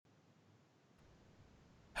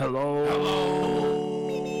Hello.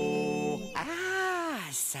 Hello.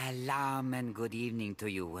 Salam and good evening to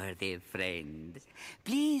you, worthy friend.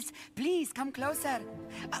 Please come closer.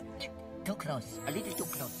 Too close. A little too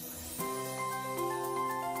close.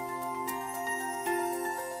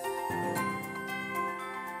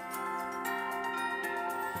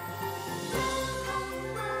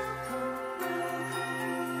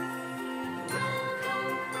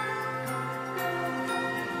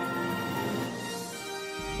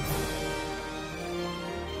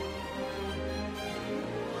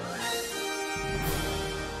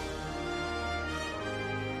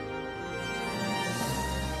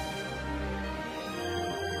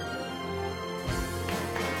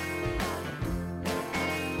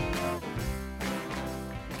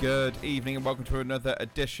 Good evening and welcome to another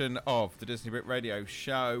edition of the Disney Brit Radio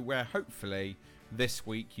Show, where hopefully this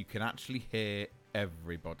week you can actually hear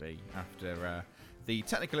everybody after the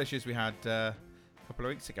technical issues we had a couple of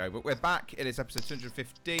weeks ago. But we're back. It is episode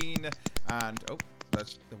 215, and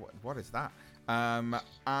what is that?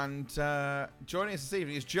 And joining us this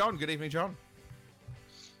evening is John. Good evening, John.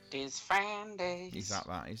 It's fan days. He's at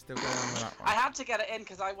that. He's still going on with that one. I had to get it in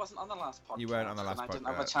because I wasn't on the last podcast. You weren't on the last podcast. I didn't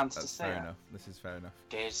have a chance to say fair it. enough. This is fair enough.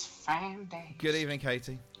 It's fan days. Good evening,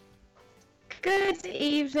 Katie. Good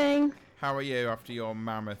evening. How are you after your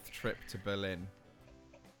mammoth trip to Berlin?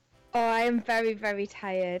 Oh, I am very, very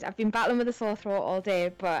tired. I've been battling with a sore throat all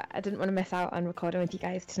day, but I didn't want to miss out on recording with you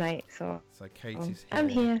guys tonight, so Katie's here. I'm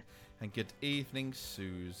here. And good evening,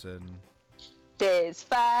 Susan. It's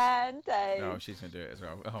fan days. No, she's going to do it as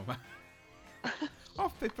well. Oh, man.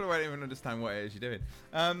 People won't even understand what it is you're doing.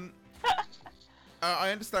 I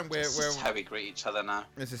understand This is how we greet each other now.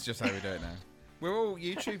 This is just how we do it now. We're all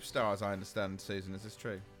YouTube stars, I understand, Susan. Is this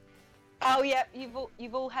true? Oh yeah,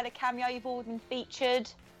 you've all had a cameo. You've all been featured.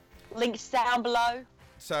 Links down below.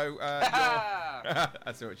 So, I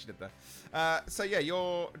see what she did there. So yeah,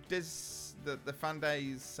 the Fan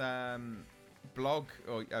Days blog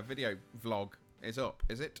or video vlog is up,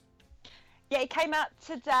 is it? Yeah, it came out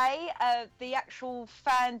today. The actual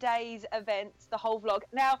Fan Days events, the whole vlog.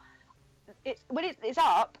 Now, it's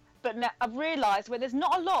up, but now I've realised where there's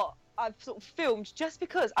not a lot I've sort of filmed just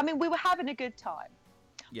because. I mean, we were having a good time.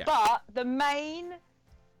 Yeah. But the main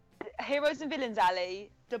Heroes and Villains Alley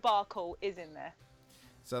debacle is in there.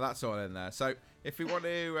 So that's all in there. So if we want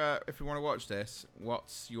to watch this,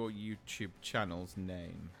 what's your YouTube channel's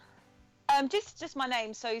name? Just my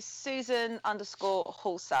name, so Susan_Halsup.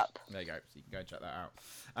 There you go. So you can go and check that out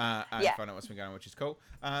and find out what's been going on, which is cool.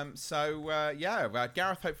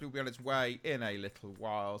 Gareth hopefully will be on his way in a little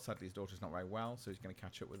while. Sadly, his daughter's not very well, so he's going to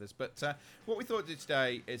catch up with us. But what we thought to do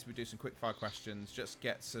today is we do some quick fire questions, just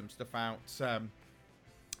get some stuff out.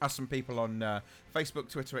 Ask some people on Facebook,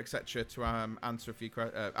 Twitter, etc. to answer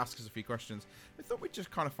ask us a few questions. We thought we'd just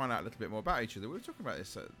kind of find out a little bit more about each other. We were talking about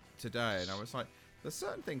this today, and I was like, there's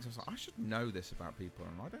certain things I was like, I should know this about people,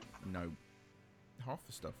 and I don't know half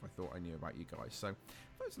the stuff I thought I knew about you guys. So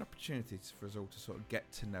there's an opportunity for us all to sort of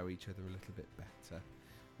get to know each other a little bit better,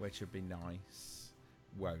 which would be nice,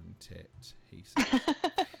 won't it? He says.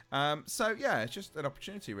 It's just an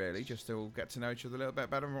opportunity really, just to all get to know each other a little bit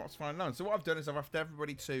better and what's fine known. So what I've done is I've asked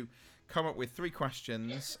everybody to come up with 3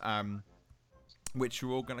 questions, which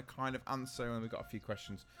we're all going to kind of answer, and we've got a few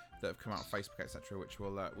questions that have come out on Facebook, etc., which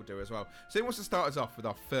we'll do as well. So who wants to start us off with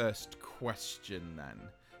our first question then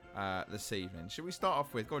this evening? Should we start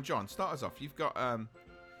off with? Go on, John. Start us off. You've got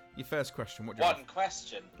your first question. What do you One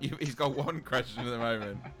question. He's got one question at the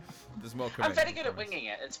moment. There's more coming. I'm very good at winging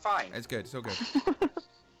it. It's fine. It's good. It's all good.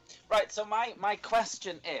 Right. So my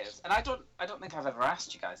question is, and I don't think I've ever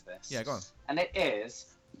asked you guys this. Yeah, go on. And it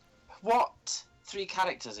is, what 3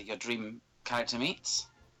 characters are your dream character meets?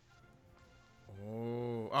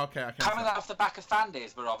 Oh, okay. I can Coming off the back of Fan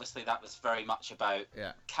Days, where obviously that was very much about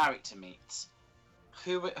character meets.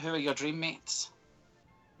 Who are your dream meets?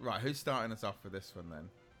 Right, who's starting us off with this one then?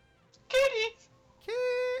 Kitty!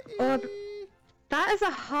 That is a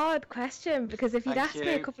hard question, because if you'd asked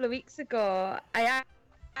me a couple of weeks ago, I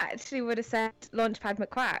actually would have said Launchpad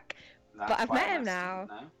McQuack. But I've met him now.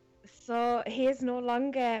 So he is no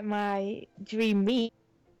longer my dream meet,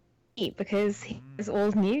 because he's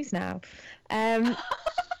old news now. I'm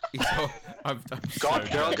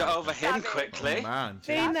God, girl, get over him quickly. Oh, man,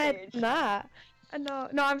 No,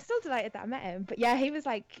 I'm still delighted that I met him. But yeah, he was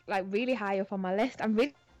like really high up on my list. I'm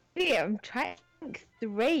trying to think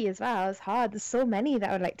 3 as well. It's hard. There's so many that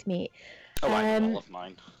I would like to meet. Oh, I know all of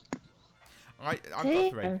mine. I've got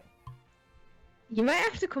 3. You might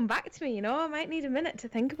have to come back to me. I might need a minute to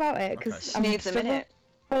think about it, because I'm needs a minute.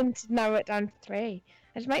 Going to narrow it down to 3.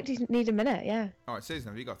 I just might need a minute. Yeah. All right, Susan,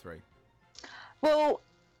 have you got 3? Well,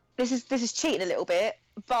 this is cheating a little bit,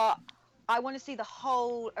 but I want to see the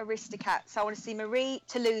whole Aristocats. I want to see Marie,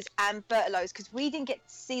 Toulouse, and Bertelos, because we didn't get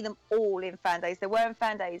to see them all in Fan Days. They were in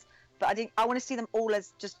Fan Days, but I want to see them all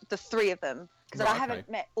as just the three of them, because I haven't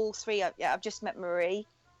met all three. Yeah, I've just met Marie.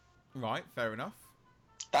 Right, fair enough.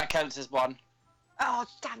 That counts as one. Oh,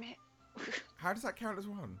 damn it. How does that count as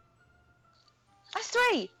one? That's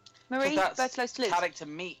three. Marie, Bertelos, Toulouse. Character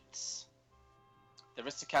meets. The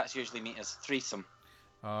Aristocats usually meet as threesome.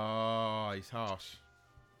 Oh, he's harsh.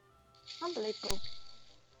 Unbelievable.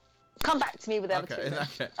 Come back to me with the other two.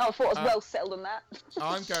 Okay. Oh, I thought it was well settled on that.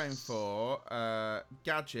 I'm going for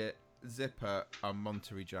Gadget, Zipper, and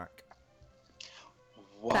Monterey Jack.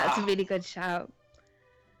 Wow. That's a really good shout.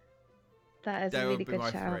 That is They a really would be good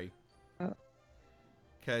my shout. three.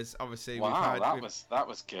 Because obviously that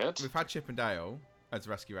was good. We've had Chip and Dale as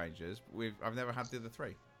Rescue Rangers. But I've never had the other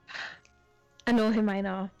three. I know who mine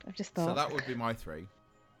are. I've just thought. So that would be my three.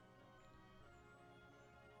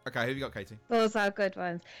 Okay, who have you got, Katie? Those are good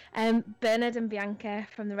ones. Bernard and Bianca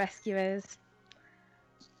from the Rescuers.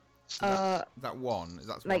 So that one? Is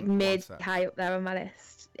that like one, mid one high up there on my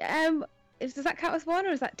list. Does that count as one or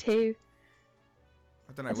is that two?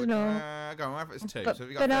 I don't know. I don't know. Go on, if it's two. But So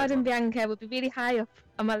have you got Bernard and Bianca would be really high up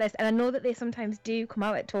on my list, and I know that they sometimes do come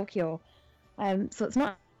out at Tokyo. So it's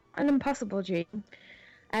not an impossible dream.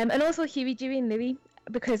 And also Huey, Dewey, and Louie,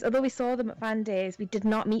 because although we saw them at Fan Days, we did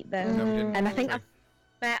not meet them. No, we didn't. And I think I've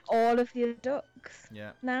met all of the other ducks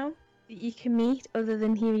now that you can meet, other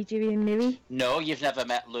than Huey, Dewey, and Louie. No, you've never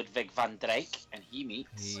met Ludwig van Drake, and he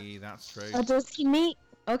meets. That's true. Oh, does he meet?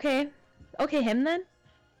 Okay, him then.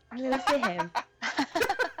 I'm gonna say him.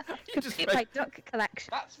 Complete my duck collection.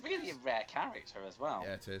 That's really a rare character as well.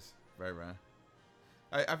 Yeah, it is. Very rare.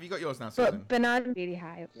 Have you got yours now, Susan? But Bernard is really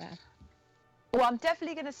high up there. Well, I'm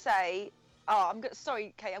definitely going to say... Oh,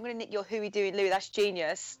 sorry, Kate. I'm going to nick your Huey, Dewey, Louie. That's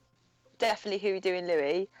genius. Definitely Huey, Dewey, and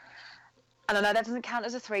Louie. And I know that doesn't count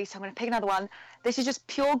as a three, so I'm going to pick another one. This is just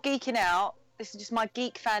pure geeking out. This is just my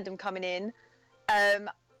geek fandom coming in.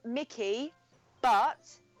 Mickey, but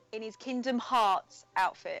in his Kingdom Hearts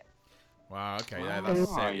outfit. Wow, okay,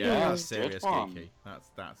 that's serious geeky.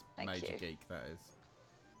 That's major you. geek, that is.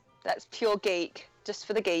 That's pure geek, just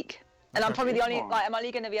for the geek. And I'm probably the only, I'm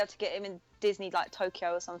only going to be able to get him in Disney, like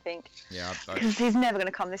Tokyo or something. Yeah, because he's never going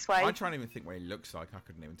to come this way. I try and even think what he looks like. I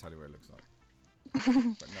couldn't even tell you what he looks like.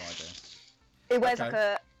 But no idea. He wears like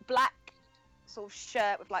a black sort of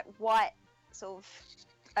shirt with like white sort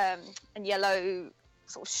of and yellow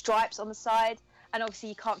sort of stripes on the side. And obviously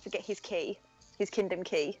you can't forget his key, his kingdom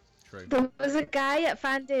key. True. There was a guy at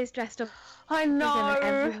Fan Days dressed up. I know.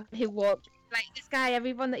 Everyone who walked, like this guy,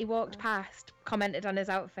 everyone that he walked past commented on his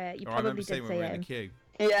outfit. You probably did see him.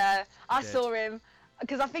 Yeah, I saw him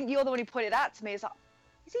because I think you're the one who pointed out to me. It's like,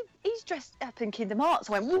 he's dressed up in Kingdom Hearts.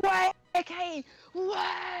 I went, where, Kane?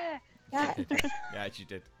 Where? Yeah. Yeah, she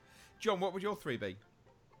did. John, what would your three be?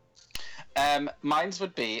 Mine's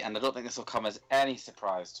would be, and I don't think this will come as any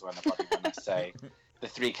surprise to anybody when I say the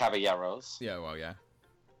Three Caballeros. Yeah, well, yeah.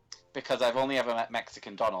 Because I've only ever met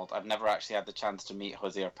Mexican Donald. I've never actually had the chance to meet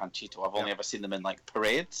Jose or Panchito. I've only ever seen them in like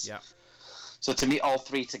parades. Yeah. So to meet all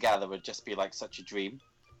three together would just be like such a dream.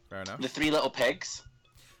 Fair enough. The Three Little Pigs.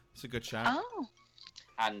 It's a good shout. Oh.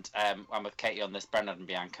 And I'm with Katie on this, Bernard and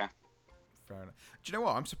Bianca. Fair enough. Do you know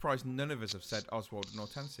what? I'm surprised none of us have said Oswald and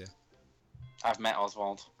Hortensia. I've met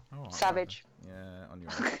Oswald. Oh, Savage. Yeah, on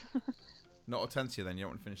your own. Not Hortensia then, you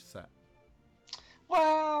don't want to finish the set.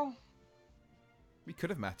 Well, we could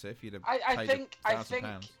have met her if you'd have I think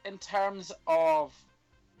 £1,000. In terms of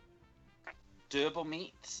doable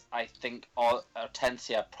meets, I think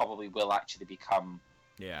Hortensia probably will actually become...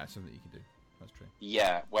 Yeah, something you can do. That's true.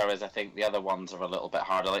 Yeah, whereas I think the other ones are a little bit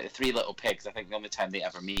harder. Like the Three Little Pigs, I think the only time they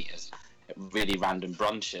ever meet is at really random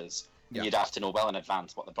brunches. Yeah. You'd have to know well in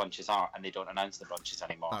advance what the brunches are, and they don't announce the brunches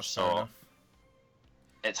anymore. That's fair enough.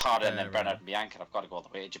 It's harder than Bernard and Bianca. I've got to go all the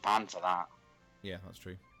way to Japan for that. Yeah, that's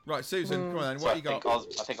true. Right, Susan, come on then. What you got?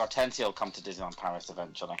 I think Hortensia will come to Disneyland Paris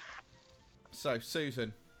eventually. So,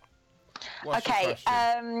 Susan, what's your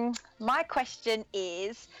question? My question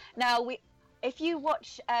is, now if you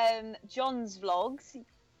watch John's vlogs,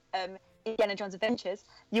 Indiana John's Adventures,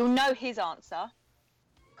 you'll know his answer.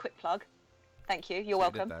 Quick plug. Thank you. You're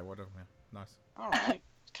welcome. Well done, yeah. Nice. All right.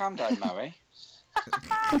 Calm down, Maui.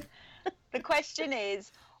 The question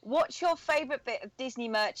is, what's your favourite bit of Disney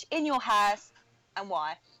merch in your house and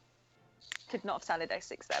why? Could not have sounded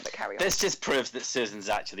A6 there, but carry on. This just proves that Susan's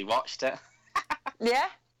actually watched it. Yeah?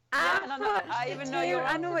 I even know you're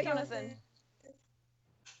I know what you're Jonathan.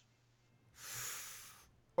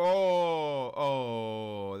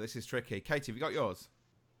 Oh, this is tricky. Katie, have you got yours?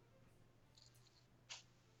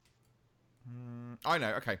 I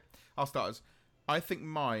know. Okay, I'll start us. I think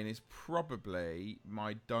mine is probably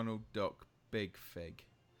my Donald Duck Big Fig.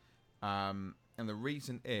 And the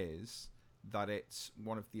reason is that it's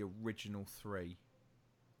one of the original 3.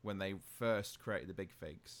 When they first created the Big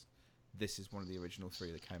Figs, this is one of the original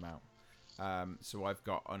 3 that came out. So I've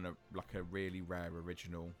got a really rare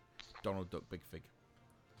original Donald Duck Big Fig.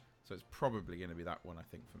 So it's probably going to be that one, I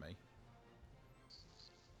think, for me.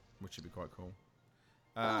 Which would be quite cool.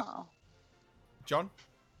 John?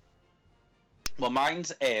 Well,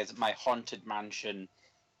 mine's is my Haunted Mansion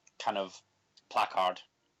kind of placard.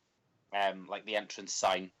 Like the entrance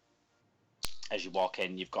sign. As you walk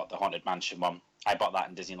in, you've got the Haunted Mansion one. I bought that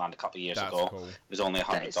in Disneyland a couple of years ago. Cool. It was only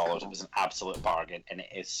 $100. Cool. It was an absolute bargain, and it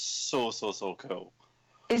is so cool.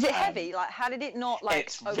 Is it heavy? Like, how did it not like?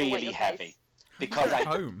 It's really heavy because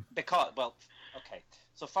okay.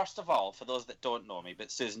 So first of all, for those that don't know me, but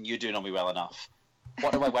Susan, you do know me well enough.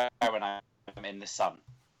 What do I wear when I'm in the sun?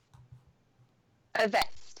 A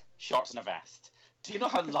vest. Shorts and a vest. Do you know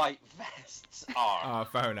how light vests are? Oh,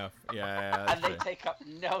 fair enough. Yeah, and they take up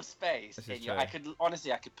no space in your. I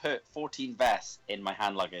could put 14 vests in my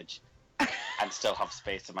hand luggage, and still have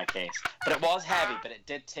space in my case. But it was heavy, but it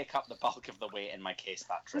did take up the bulk of the weight in my case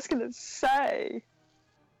that trip. I was gonna say.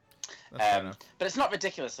 But it's not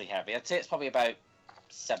ridiculously heavy. I'd say it's probably about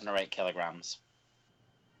 7 or 8 kilograms.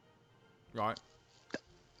 Right.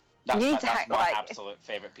 That's my absolute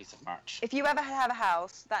favourite piece of merch. If you ever have a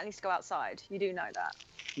house, that needs to go outside. You do know that.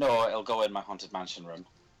 No, it'll go in my Haunted Mansion room.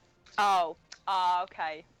 Oh.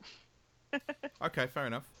 Okay. Okay, fair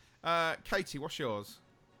enough. Katie, what's yours?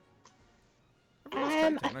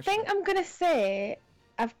 I think I'm going to say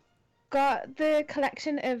I've got the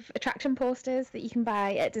collection of attraction posters that you can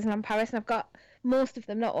buy at Disneyland Paris, and I've got most of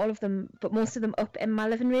them, not all of them, but most of them up in my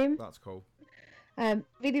living room. That's cool.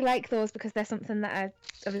 Really like those because they're something that I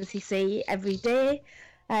obviously see every day,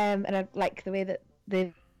 and I like the way that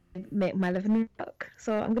they make my living room look.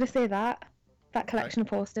 So I'm going to say that collection of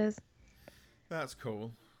posters. That's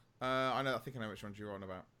cool. I think I know which ones you're on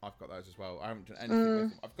about. I've got those as well. I haven't done anything with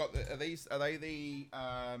them. I've got are they the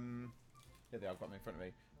yeah, I've got them in front of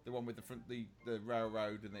me. The one with the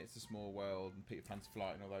railroad and It's a Small World and Peter Pan's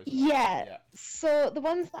Flight and all those. Yeah. So the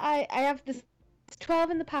ones that I have this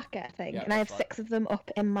 12 in the packet, I think, and I have 6 of them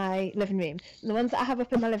up in my living room. And the ones that I have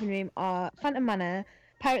up in my living room are Phantom Manor,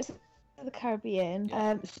 Pirates of the Caribbean,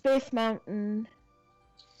 Space Mountain,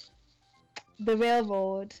 The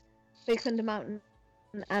Railroad, Big Thunder Mountain,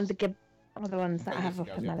 and the Gibb are the ones that I have up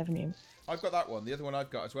in my living room. I've got that one. The other one I've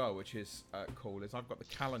got as well, which is cool, is I've got the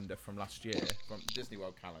calendar from last year, from Disney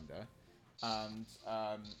World calendar, and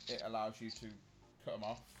it allows you to cut them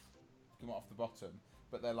off the bottom.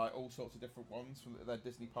 But they're like all sorts of different ones. They're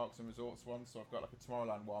Disney Parks and Resorts ones. So I've got like a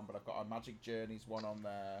Tomorrowland one, but I've got a Magic Journeys one on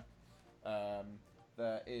there.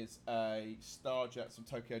 There is a Starjets from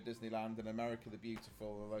Tokyo Disneyland and America the Beautiful,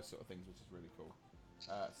 all those sort of things, which is really cool.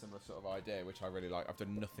 Similar sort of idea, which I really like. I've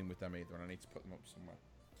done nothing with them either, and I need to put them up somewhere.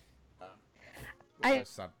 I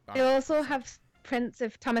also have prints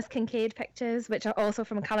of Thomas Kincaid pictures, which are also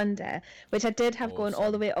from a calendar, which I did have going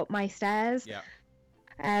all the way up my stairs. Yeah.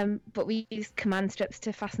 But we used command strips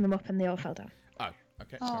to fasten them up, and they all fell down. Oh,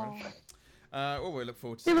 okay. Fair enough. Well, we look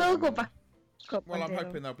forward to. They will go back up. Well, I'm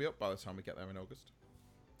hoping they'll be up by the time we get there in August.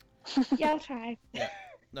 Yeah, I'll try. Yeah,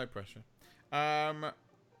 no pressure.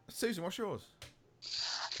 Susan, what's yours?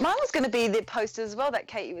 Mine was going to be the posters as well that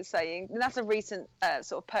Katie was saying. And that's a recent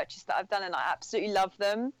sort of purchase that I've done, and I absolutely love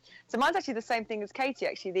them. So mine's actually the same thing as Katie,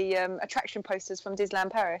 actually, the attraction posters from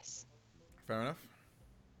Disneyland Paris. Fair enough.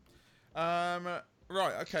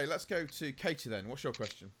 Right, okay, let's go to Katie then. What's your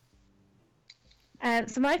question?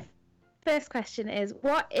 So my first question is,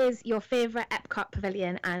 what is your favourite Epcot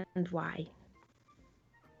pavilion and why?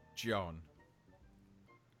 John.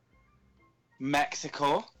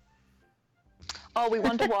 Mexico. Oh, we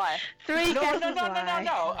wonder why. Three guesses No.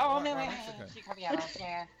 why. Oh, no.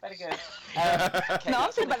 Yeah, very good. Okay, No,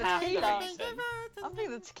 I'm thinking only about half the tequila. reason. I'm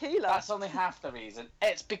thinking the tequila. That's only half the reason.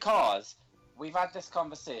 It's because we've had this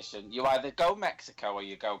conversation. You either go Mexico or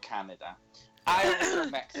you go Canada. I always go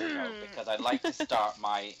Mexico because I'd like to start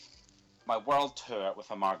my world tour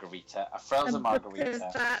with a margarita, a frozen margarita.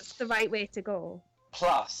 Because that's the right way to go.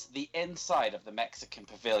 Plus, the inside of the Mexican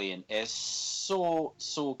pavilion is so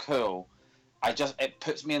cool. It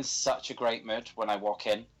puts me in such a great mood when I walk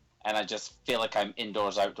in, and I just feel like I'm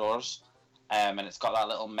indoors, outdoors. And it's got that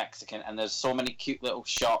little Mexican, and there's so many cute little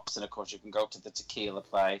shops, and of course you can go to the tequila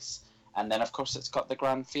place. And then, of course, it's got the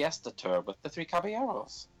Grand Fiesta tour with the Three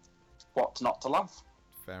Caballeros. What's not to love?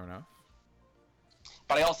 Fair enough.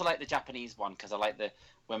 But I also like the Japanese one because I like the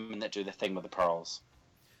women that do the thing with the pearls.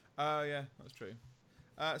 Oh, yeah, that's true.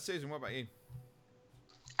 Susan, what about you?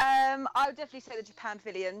 I would definitely say the Japan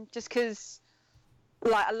Pavilion, just because,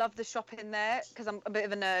 like, I love the shop in there, because I'm a bit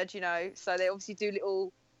of a nerd, you know. So they obviously do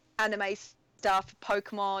little anime stuff,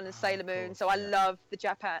 Pokemon and Sailor Moon. Course, so I love the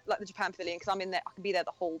Japan Pavilion, because I'm in there. I can be there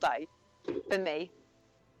the whole day. For me.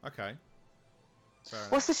 Okay.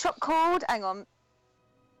 What's the shop called? Hang on.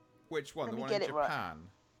 Which one? Let The me one get in it right. Japan?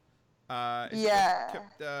 Yeah.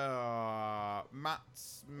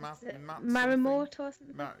 Marimoto or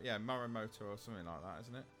something? Yeah, Marimoto or something like that,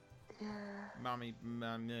 isn't it? Yeah. I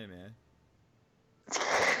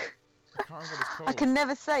can't remember what it's called. I can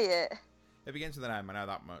never say it. It begins with an M, I know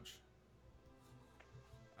that much.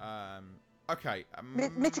 Okay.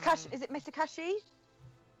 Mitakashi. Is it Mitakashi?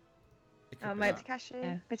 Mitakashi.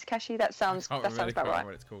 Yeah. Mitakashi. That sounds about right.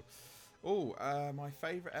 What it's called. Oh, my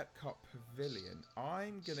favourite Epcot Pavilion.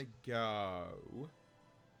 I'm gonna go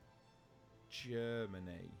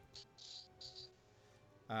Germany.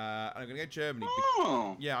 I'm gonna go Germany.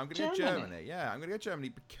 Yeah, I'm gonna go Germany. Yeah, I'm gonna go Germany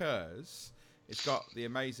because it's got the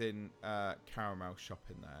amazing caramel shop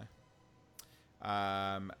in there.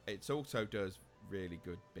 It also does really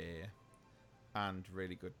good beer and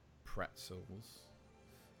really good pretzels.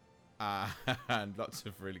 And lots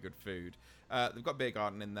of really good food. They've got beer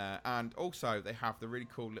garden in there, and also they have the really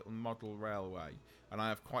cool little model railway. And I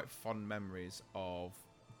have quite fond memories of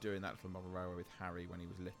doing that little model railway with Harry when he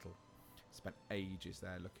was little. Spent ages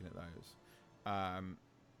there looking at those.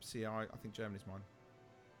 See, I think Germany's mine.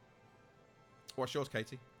 What's yours,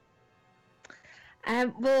 Katie?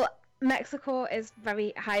 Well, Mexico is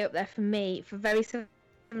very high up there for me for very similar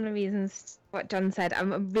reasons to what John said.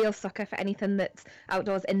 I'm a real sucker for anything that's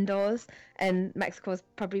outdoors, indoors, and Mexico is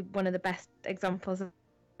probably one of the best examples of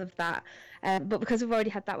that. But because we've already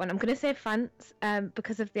had that one, I'm going to say France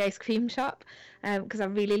because of the ice cream shop, because I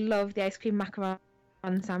really love the ice cream macaron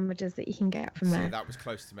sandwiches that you can get from there. That was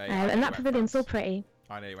close to me. And that pavilion's so pretty.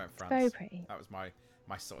 I know you went France. Very pretty. That was my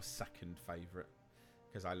sort of second favourite,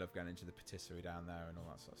 because I love going into the patisserie down there and all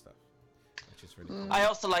that sort of stuff. Which is really cool. I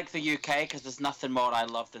also like the UK because there's nothing more I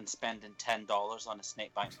love than spending $10 on a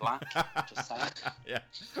Snakebite Black. Just saying. Yeah.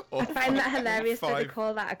 I find that hilarious that they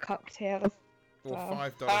call that a cocktail. Or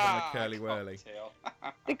 $5 on a curly whirly.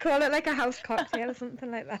 They call it like a house cocktail or something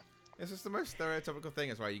like that. This is the most stereotypical thing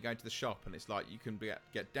as well. You go into the shop and it's like you can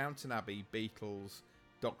get Downton Abbey, Beatles,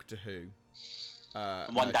 Doctor Who,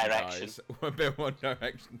 One Direction. A bit of One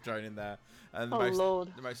Direction thrown in there, and the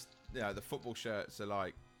most, the football shirts are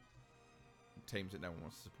like teams that no one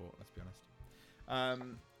wants to support. Let's be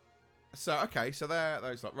honest. So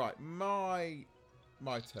those like right.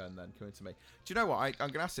 My turn then, coming to me. Do you know what? I'm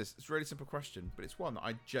going to ask this. It's a really simple question, but it's one that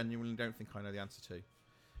I genuinely don't think I know the answer to.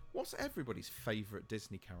 What's everybody's favourite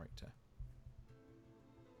Disney character?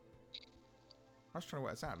 I was trying to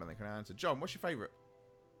work this out. I don't think I know the answer. John, what's your favourite?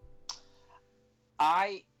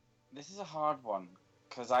 This is a hard one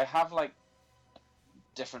because I have like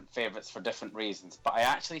different favourites for different reasons, but I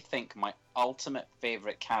actually think my ultimate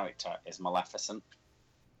favourite character is Maleficent.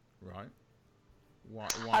 Right.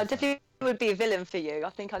 Why definitely would be a villain for you. I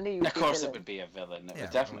think I knew you would be a villain. Of course it would be a villain. It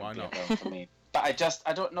would definitely be a villain for me. But I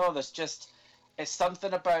don't know. It's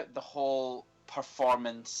something about the whole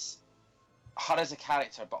performance, her as a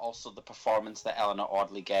character, but also the performance that Eleanor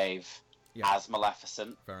Audley gave as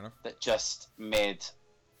Maleficent. Fair enough. That just made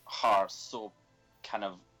her so kind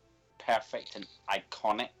of perfect and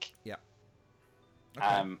iconic. Yeah. Okay.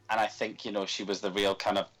 And I think, she was the real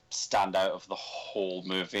kind of standout of the whole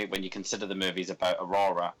movie when you consider the movie's about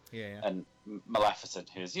Aurora and Maleficent,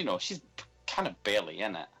 who's, she's kind of barely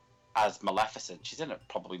in it as Maleficent. She's in it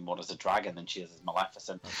probably more as a dragon than she is as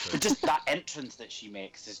Maleficent. But just that entrance that she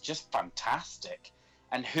makes is just fantastic.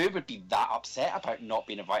 And who would be that upset about not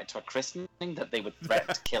being invited to a christening that they would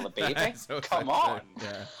threaten to kill a baby? Come on.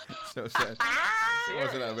 Yeah. So it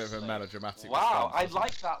was a little bit of a melodramatic Wow, I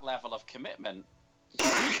like that level of commitment.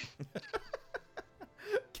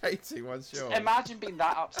 Katie, what's yours? Imagine being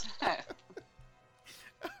that upset.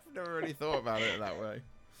 I've never really thought about it that way.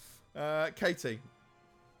 Katie?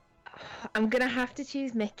 I'm going to have to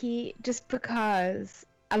choose Mickey just because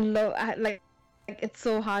it's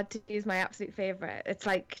so hard to choose my absolute favourite. It's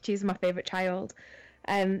like choosing my favourite child.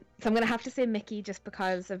 So I'm going to have to say Mickey just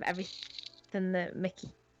because of everything that Mickey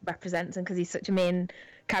represents and because he's such a main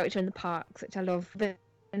character in the parks, which I love.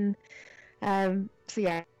 So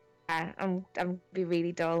yeah, I'm be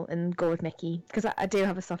really dull and go with Mickey because I do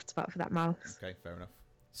have a soft spot for that mouse. Okay, fair enough.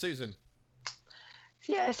 Susan?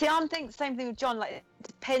 Yeah, see, I'm thinking the same thing with John. Like, it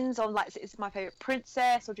depends on, like, it's my favourite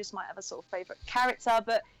princess or just my other sort of favourite character.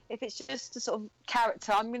 But if it's just a sort of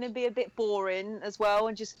character, I'm going to be a bit boring as well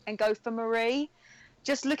and go for Marie.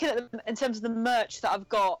 just looking at them in terms of the merch that I've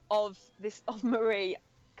got of Marie,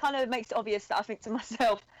 kind of makes it obvious that I think to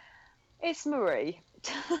myself, it's Marie.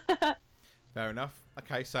 Fair enough.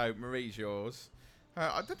 Okay, so Marie's yours.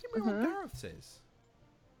 I don't even know what Gareth's is.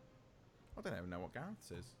 I don't even know what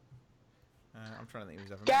Gareth's is. I'm trying to think if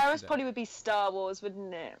he's ever Gareth's probably would be Star Wars,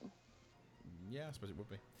 wouldn't it? Yeah, I suppose it would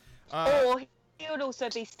be. Or he would also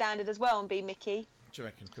be standard as well and be Mickey. Do you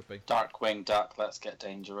reckon? Could be. Darkwing Duck, let's get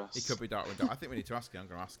dangerous. He could be Darkwing Duck. I think we need to ask him. I'm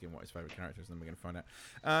going to ask him what his favourite character is, and then we're going to find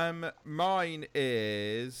out. Mine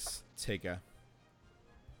is Tigger.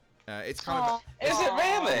 It's kind of... Is it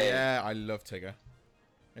really? Yeah, I love Tigger.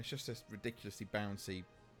 It's just this ridiculously bouncy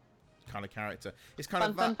kind of character. It's kind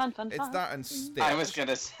of that. It's that and Stitch. I was going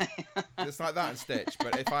to say. It's like that and Stitch,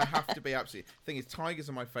 but if I have to be absolutely... The thing is, tigers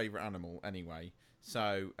are my favourite animal anyway.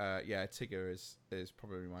 So, yeah, Tigger is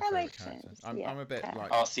probably my favourite character. I'm a bit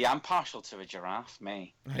like... Oh, see, I'm partial to a giraffe,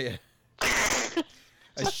 me. Yeah. A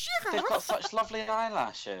giraffe? They've got such lovely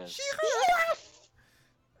eyelashes. Giraffe!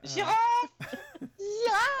 Giraffe!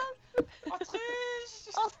 Yeah!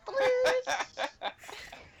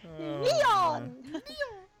 Leon!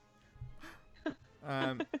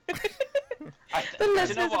 The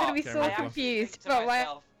listeners are going to be so confused. But why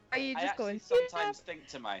are you just going? Sometimes think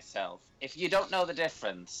to myself, if you don't know the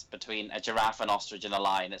difference between a giraffe, an ostrich, and a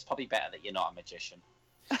lion, it's probably better that you're not a magician.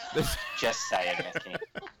 Just saying, Mickey.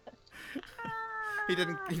 He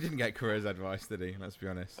didn't get careers advice, did he? Let's be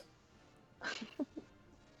honest.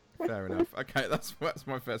 Fair enough. Okay, that's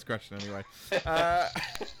my first question anyway.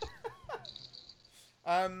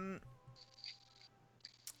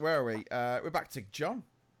 Where are we? We're back to John.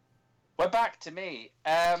 We're back to me.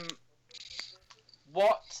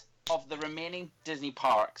 What of the remaining Disney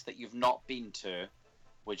parks that you've not been to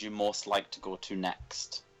would you most like to go to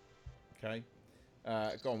next? Okay.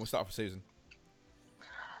 Go on, we'll start off with Susan.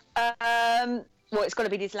 Well, it's got to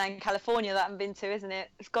be Disneyland California that I haven't been to, isn't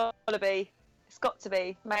it? It's got to be. It's got to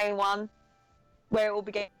be. Main one. Where it all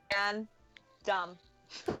began. Done.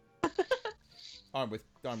 I'm with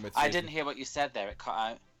Susan. I didn't hear what you said there. It cut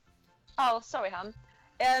out. Oh, sorry, hon.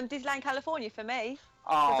 Disneyland California for me.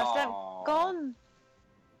 Oh, gone.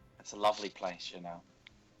 It's a lovely place, you know.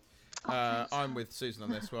 I'm with Susan on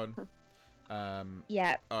this one.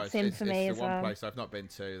 Yeah, same for me as well. It's the one place I've not been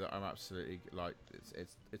to that I'm absolutely like.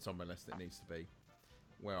 It's on my list. It needs to be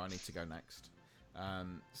where I need to go next.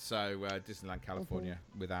 So Disneyland California,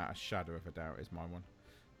 without a shadow of a doubt, is my one.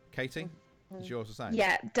 Katie, is yours the same?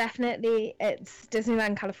 Yeah, definitely. It's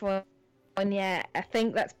Disneyland California. I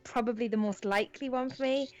think that's probably the most likely one for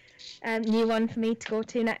me. New one for me to go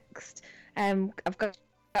to next. I've got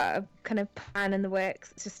a kind of plan in the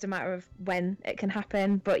works. It's just a matter of when it can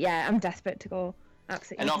happen. But yeah, I'm desperate to go.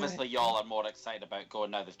 Absolutely. And obviously, y'all are more excited about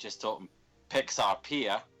going now. They've just opened Pixar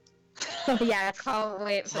Pier. Oh yeah, I can't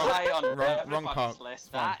wait. So high on wrong park.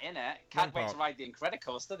 List. That in it. Can't wait to ride the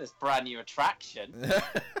Incredicoaster. This brand new attraction.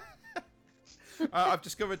 I've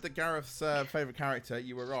discovered that Gareth's favourite character,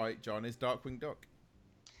 you were right, John, is Darkwing Duck.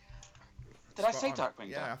 Did I say Darkwing Duck?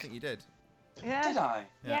 Yeah, I think you did. Yeah. Did I?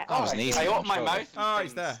 Yeah. Oh, I opened my mouth. Oh,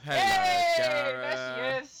 he's there. Hello, Yay!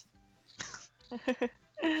 Gareth. There she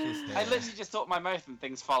is. I literally just opened my mouth and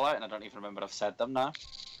things fall out and I don't even remember I've said them now.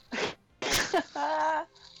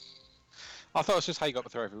 I thought it was just how you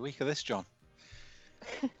got through every week of this, John.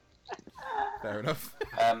 Fair enough.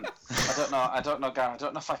 I don't know, Gary. I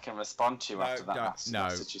don't know if I can respond to you after that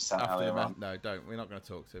message you sent earlier on. No, don't. We're not going to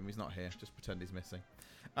talk to him. He's not here. Just pretend he's missing.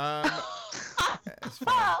 It's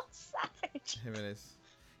fine. Savage. Here it is.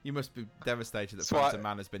 You must be devastated that Phantom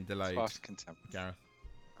Man has been delayed, Gareth.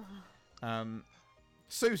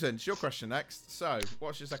 Susan, it's your question next. So,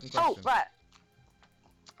 what's your second question? Oh, right.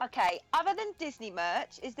 Okay, other than Disney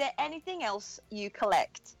merch, is there anything else you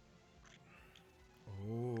collect?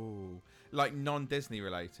 Oh, like non-Disney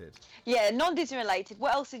related? Yeah, non-Disney related.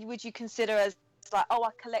 What else would you consider as like, oh, I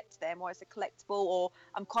collect them, or as a collectible, or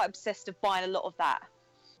I'm quite obsessed with buying a lot of that?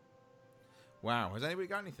 Wow, has anybody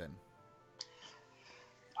got anything?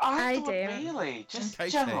 I do. Really? Just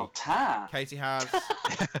Katie. general tat. Katie has.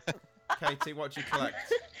 Katie, what do you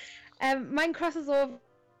collect? Mine crosses over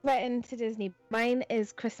into Disney. Mine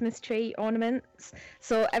is Christmas tree ornaments.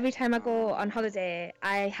 So every time I go on holiday,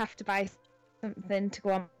 I have to buy something to go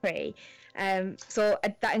on tree. So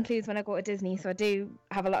that includes when I go to Disney. So I do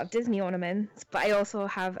have a lot of Disney ornaments, but I also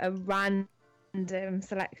have a random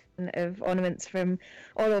selection of ornaments from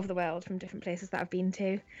all over the world, from different places that I've been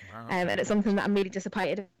to. Wow. And it's something that I'm really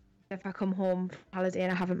disappointed if I come home from holiday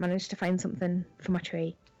and I haven't managed to find something for my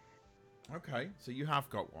tree. Okay, so you have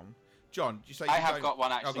got one. John, did you say I have got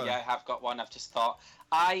one, actually. Yeah, I have got one. I've just thought.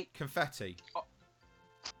 Confetti.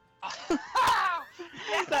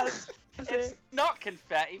 It's not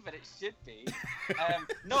confetti, but it should be.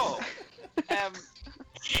 No.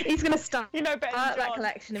 He's gonna start. better than that John.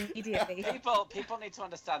 collection immediately. People need to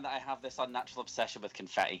understand that I have this unnatural obsession with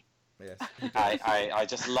confetti. Yes. I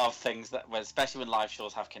just love things that, especially when live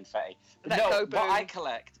shows have confetti. But no, what I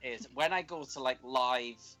collect is when I go to like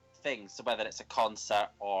live things, so whether it's a concert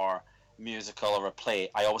or musical or a play,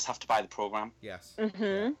 I always have to buy the program. Yes.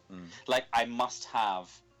 Mm-hmm. Like I must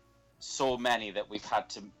have so many that we've had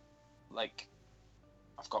to, like,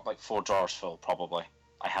 I've got like 4 drawers full probably.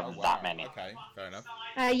 I have that many. Okay, fair enough.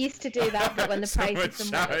 I used to do that, but when the Someone price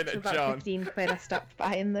of them went up to about John. 15 quid, I stopped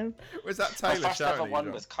buying them. Was that My Taylor first shouting ever at you, one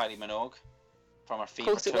John? was Kylie Minogue from her feet.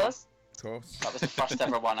 Of course it was. Of course. That was the first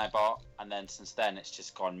ever one I bought, and then since then it's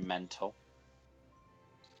just gone mental.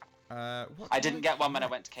 I didn't get one when I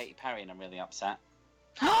went to Katy Perry, and I'm really upset.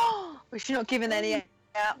 We should not given any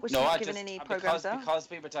out. We should not given any programs out. Because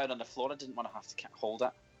we were down on the floor, I didn't want to have to hold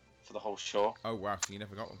it for the whole show. Oh wow, so you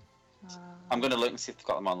never got one? I'm going to look and see if they've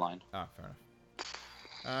got them online. Ah, fair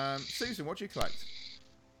enough. Susan, what do you collect?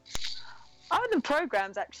 Other than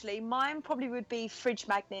programs, actually, mine probably would be fridge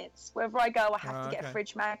magnets. Wherever I go, I have to get a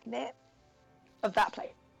fridge magnet of that place.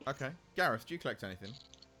 Okay. Gareth, do you collect anything?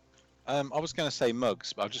 I was going to say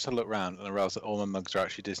mugs, but I've just had a look around and I realised that all my mugs are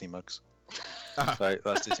actually Disney mugs. So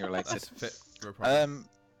that's Disney related. That's fit for a problem.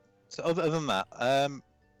 So other than that,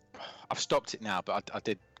 I've stopped it now, but I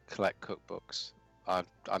did collect cookbooks. I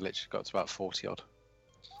literally got to about 40 odd.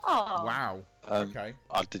 Oh. Wow. Okay.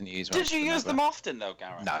 I didn't use them. Did you use them often though,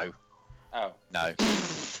 Gareth? No. Oh. No.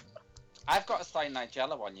 I've got a signed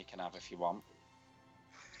Nigella one you can have if you want.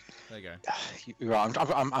 There you go. You're right.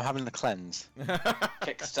 I'm having a cleanse.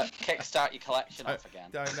 Kickstart your collection off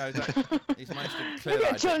again. Don't. He's managed to clear Look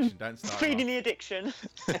that at John addiction. Don't start. feeding the addiction.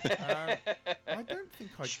 I don't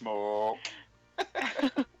think I. Smoke.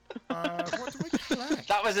 What do I collect?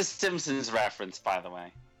 That was a Simpsons reference, by the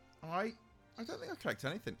way. I don't think I collect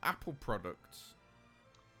anything. Apple products.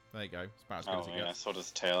 There you go. It's about as good as it gets. So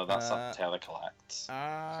does Taylor. That's something Taylor collects.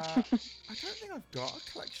 I don't think I've got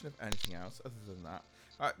a collection of anything else other than that.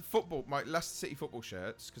 Football, my Leicester City football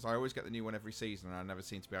shirts, because I always get the new one every season and I never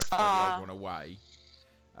seem to be able to throw the old one away.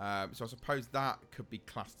 So I suppose that could be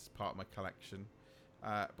classed as part of my collection.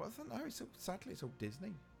 But I don't know, sadly it's all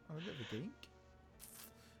Disney. I'm a bit of a geek.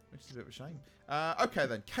 Which is a bit of a shame. Okay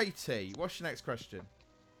then, Katie, what's your next question?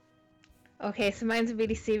 Okay, so mine's a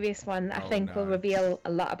really serious one that I think will reveal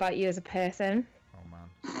a lot about you as a person. Oh man.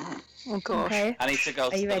 Oh gosh. Okay. I need to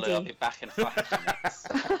go to the loo. I'll be back in 5 minutes.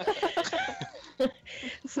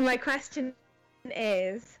 So my question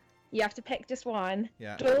is, you have to pick just one.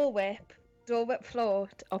 Yeah. Dole Whip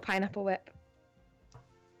float, or pineapple whip?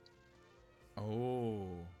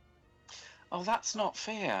 Oh, that's not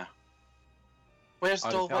fair. Where's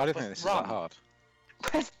Dole I don't Whip think with this is that rum? hard.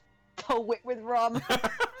 Where's Dole Whip with rum?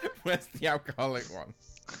 where's the alcoholic one?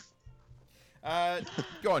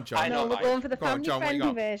 Go on, John. I know No, we're mine. going for the Go on, John, what you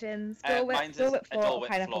family-friendly got? versions. Dole Whip mine's float, a Dole or Whip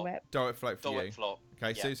pineapple float. whip? Dole Whip float for Dole you. Whip float.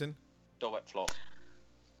 Okay, Yeah. Susan. Dole Whip float.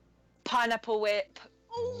 Pineapple whip.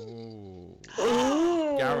 Ooh.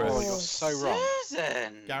 Ooh. Gareth. Oh, you're so wrong.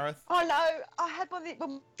 Susan! Gareth. Oh no, I had one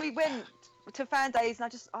when we went to fan days,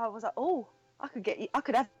 and I was like, oh, I could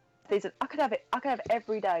have these. I could have it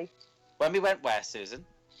every day. When we went where, Susan?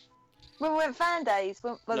 When we went fan days,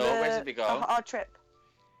 where did we go? Our trip.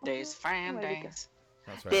 There's fan Where did we go? days.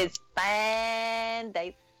 That's right. There's fan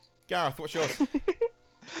days. Gareth, what's yours?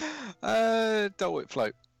 Dole Whip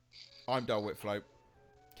float. I'm Dole Whip float.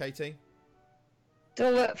 Katie.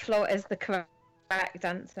 Dole Whip float is the correct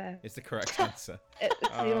answer. It's the correct answer. It's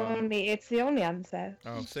the only answer.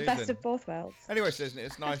 Oh, Susan. Best of both worlds. Anyway, Susan,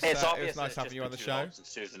 it's nice. It's It obvious was nice it's having just you on the been show. too long since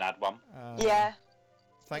Susan had one. Yeah.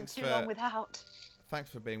 Thanks Too long for without. thanks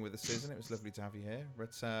for being with us, Susan. It was lovely to have you here.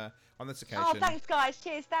 But on this occasion, Oh, thanks, guys.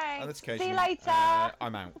 Cheers, on thanks. this occasion, See you later.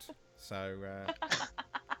 I'm out. So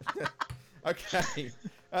okay,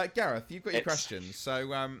 Gareth, you've got your questions. So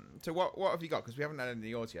what have you got? Because we haven't had any of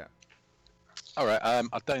yours yet. All right. I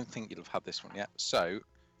don't think you'll have had this one yet. So,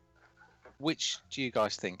 which do you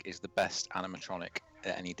guys think is the best animatronic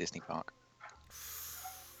at any Disney park?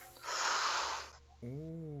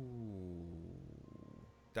 Ooh,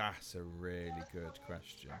 that's a really good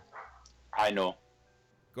question. I know.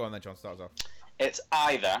 Go on then, John. Start us off. It's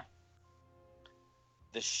either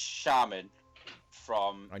the shaman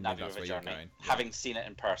from I knew Navi that's River where you were Journey. going. Yeah. Having seen it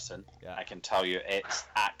in person, Yeah. I can tell you it's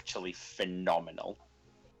actually phenomenal.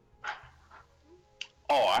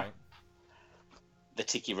 Or Right. the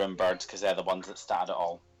Tiki Room Birds, because they're the ones that started it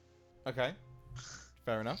all. Okay,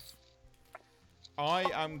 fair enough. I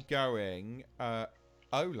am going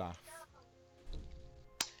Olaf.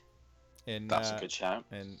 That's a good shout.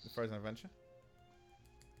 In the Frozen Adventure.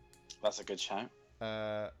 That's a good shout.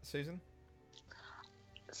 Susan?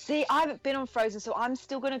 See, I haven't been on Frozen, so I'm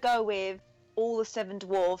still going to go with all the 7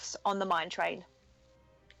 dwarfs on the mine train.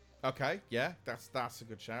 Okay, yeah, that's a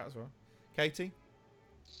good shout as well. Katie?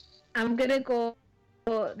 I'm going to go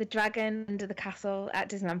for the dragon under the castle at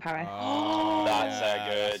Disneyland Paris. Oh, that's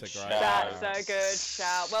a good shout. That's a good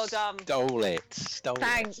shout. Well done. Stole it.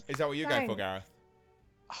 Thanks. Is that what you're going for, Gareth?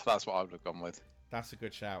 Oh, that's what I would have gone with. That's a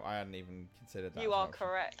good shout. I hadn't even considered that. You are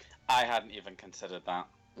correct. I hadn't even considered that.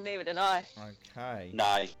 Neither did I. Okay.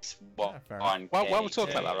 Nice. Yeah, fair One. Well, while we're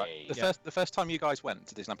talking about that, right? The first time you guys went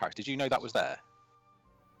to Disneyland Paris, did you know that was there?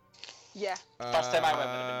 Yeah. First time I went would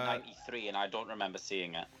have been '93, and I don't remember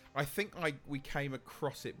seeing it. I think we came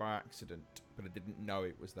across it by accident, but I didn't know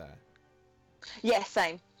it was there. Yeah,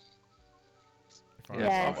 same.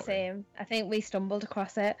 Yeah, same. I think we stumbled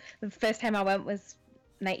across it. The first time I went was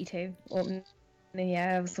 '92.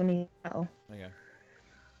 Yeah, I was only little. Okay.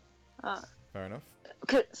 Fair enough.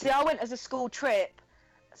 See, I went as a school trip,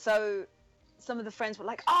 so some of the friends were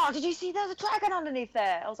like, "Oh, did you see there's a dragon underneath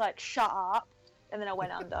there?" I was like, "Shut up," and then I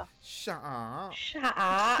went under. Shut up. Shut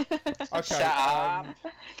up. Okay. Shut up.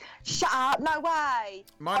 Shut up. No way.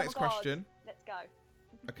 My next God. question. Let's go.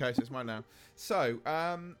 Okay, so it's mine now. So,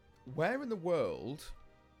 where in the world,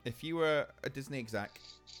 if you were a Disney exec,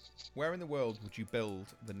 where in the world would you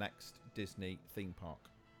build the next Disney theme park?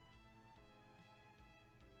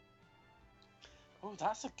 Oh,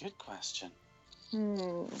 that's a good question.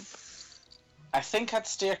 Hmm. I think I'd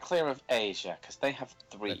steer clear of Asia because they have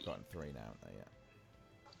 3. They've gotten 3 now, haven't they? Yeah.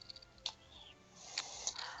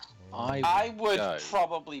 I would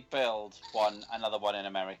probably build another one in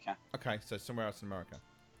America. Okay, so somewhere else in America.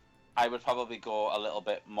 I would probably go a little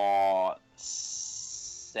bit more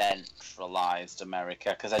centralized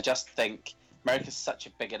America because I just think America's such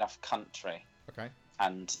a big enough country. Okay.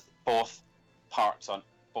 And both parks on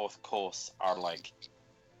both coasts are like,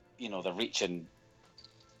 they're reaching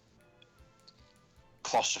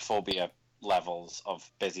claustrophobia levels of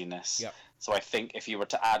busyness. Yep. So I think if you were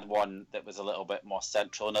to add one that was a little bit more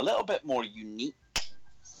central and a little bit more unique,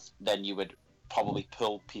 then you would probably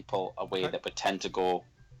pull people away that would tend to go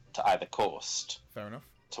to either coast. Fair enough.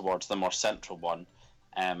 Towards the more central one.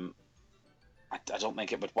 I don't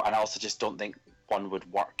think it would, and I also just don't think one would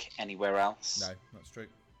work anywhere else. No, that's true.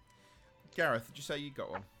 Gareth, did you say you got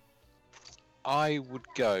one? I would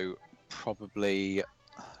go probably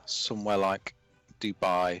somewhere like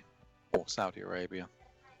Dubai or Saudi Arabia.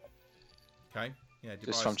 Okay. Yeah.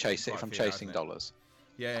 Dubai's Just if I'm chasing dollars.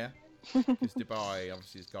 Yeah. Because Dubai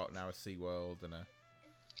obviously has got now a SeaWorld and a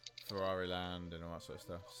Ferrari Land and all that sort of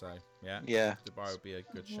stuff. So yeah. Dubai would be a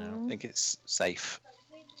good shout. I think it's safe.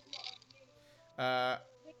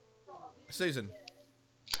 Susan.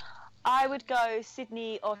 I would go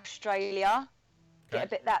Sydney, Australia. Get a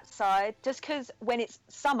bit that side, just because when it's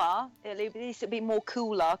summer, at least it'll be more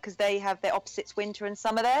cooler because they have their opposites, winter and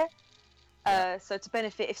summer there. So to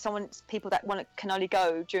benefit if people that can only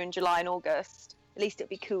go during July and August, at least it'll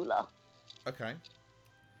be cooler. Okay.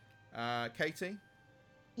 Katie.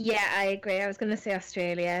 Yeah, I agree. I was going to say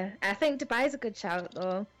Australia. I think Dubai's a good shout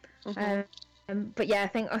though. Mm-hmm. But yeah, I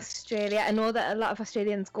think Australia. I know that a lot of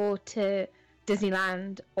Australians go to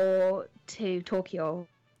Disneyland or to Tokyo.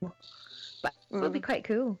 But it would be quite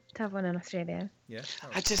cool to have one in Australia. Yeah.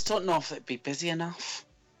 I just don't know if it'd be busy enough.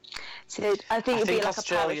 So I think it'd be like a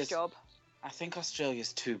Paris job. I think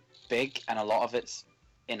Australia's too big and a lot of it's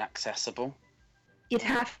inaccessible. You'd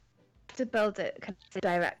have to build it kind of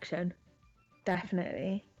direction.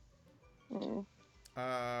 Definitely.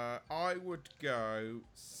 I would go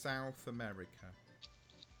South America.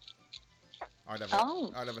 I'd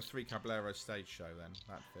have a 3 Caballero stage show then.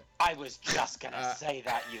 That'd fit. I was just gonna say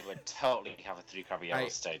that you would totally have a 3 Caballero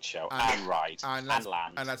stage show and ride and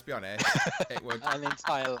land. And let's be honest, it would an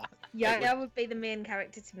entire land. Yeah, that would be the main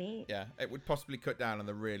character to me. Yeah, it would possibly cut down on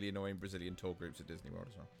the really annoying Brazilian tour groups at Disney World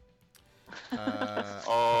as well.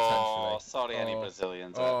 Sorry, any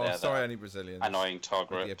Brazilians out there. Sorry, any Brazilians. Annoying tour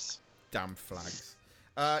groups. Damn flags.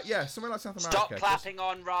 Yeah, somewhere like South America. Stop clapping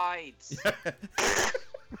on rides.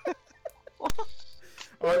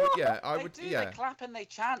 I would. They clap and they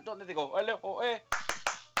chant, don't they? They go, hello, oh, eh.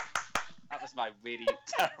 That was my really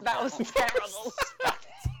terrible. That was terrible.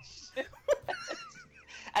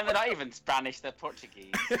 And they're not even Spanish, they're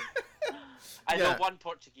Portuguese. I know one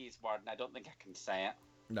Portuguese word and I don't think I can say it.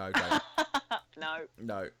 No, don't. No.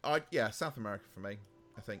 No. South America for me,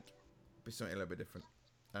 I think. Be something a little bit different.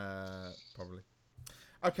 Probably.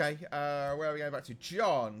 Okay, where are we going back to?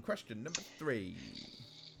 John, question number 3.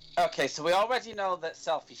 Okay, so we already know that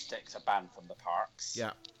selfie sticks are banned from the parks.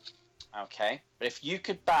 Yeah. Okay. But if you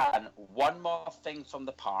could ban one more thing from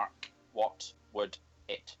the park, what would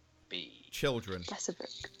it be? Children. That's a book.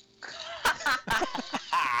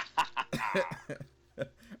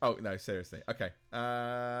 Oh, no, seriously. Okay.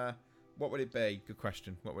 What would it be? Good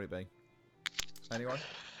question. What would it be? Anyone?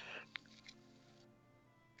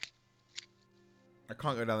 I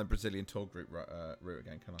can't go down the Brazilian tour group route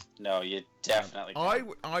again, can I? No, you definitely can't.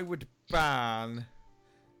 I would ban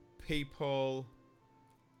people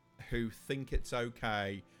who think it's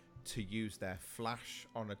okay to use their flash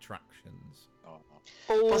on attractions.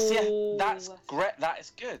 Well, see, that's great. That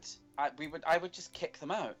is good. I would just kick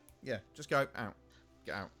them out. Yeah, just go out.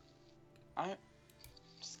 Get out. Out.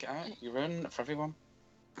 Just get out. You're ruining it for everyone.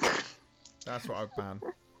 That's what I'd ban.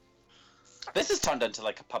 This has turned into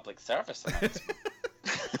like a public service announcement.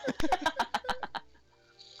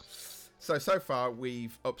 So far,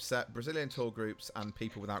 we've upset Brazilian tour groups and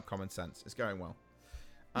people without common sense. It's going well.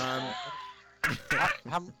 Haven't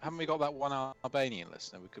we got that one Albanian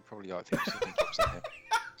listener? We could probably think something to upset him.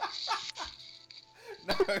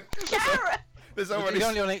 No. Gareth! There's You already,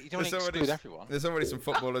 don't want to exclude everyone. there's already some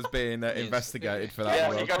footballers being investigated for that. Yeah,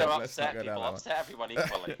 World you're going to Cup. Let's not upset go down people. that one. Upset everyone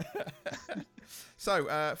equally.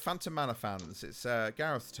 So, Phantom Manor fans, it's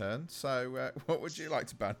Gareth's turn. So, what would you like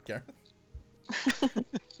to ban, Gareth?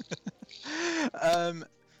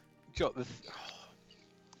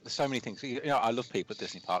 There's so many things. You know, I love people at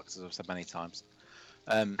Disney parks, as I've said many times.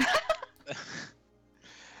 What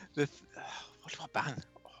do I ban?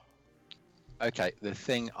 Okay, the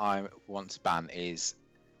thing I want to ban is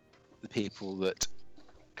the people that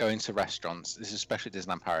go into restaurants, this is especially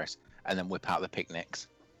Disneyland Paris, and then whip out the picnics.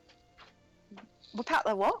 Whip out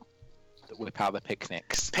the what? Whip out the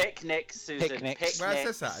picnics. Picnics, Susan. Picnics. Where's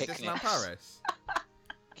this at? Picnics. Disneyland Paris?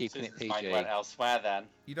 Keeping Susan's it mind PG. went elsewhere then.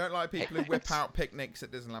 You don't like people who whip out picnics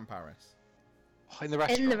at Disneyland Paris? In the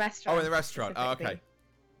restaurant. In the restaurant. Oh, in the restaurant. Oh, okay. specifically.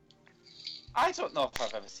 I don't know if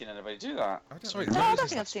I've ever seen anybody do that. I don't Sorry, know. No, I Roses don't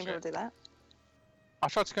think I've last seen year. people do that. I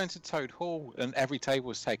tried to go into Toad Hall, and every table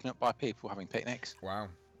was taken up by people having picnics. Wow.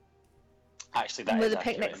 Actually, that Were is the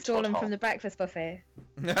accurate picnics in stolen Toad from Hall. the breakfast buffet?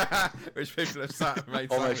 Which people have sat and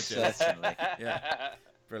made Almost sandwiches. certainly. Yeah.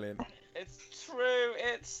 Brilliant. It's true.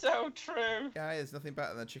 It's so true. Yeah, there's nothing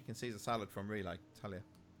better than chicken Caesar salad from Relay, tell you.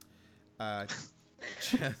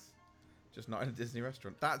 Just not in a Disney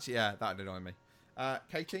restaurant. That'd annoy me.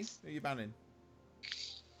 Katie, who are you banning?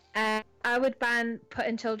 I would ban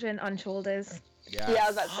putting children on shoulders. Yes. Yeah, I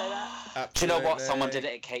was about to say that. Do you know what? Absolutely. Someone did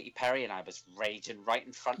it at Katy Perry, and I was raging right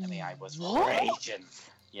in front of me. I was What? raging.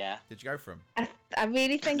 Yeah. Did you go for him? I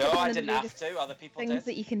really think No, it's one I of the didn't have rudest to. Other people things did.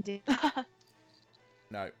 that you can do.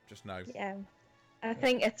 No, just no. Yeah, I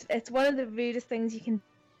think it's one of the rudest things you can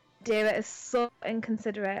do. It is so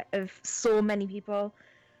inconsiderate of so many people.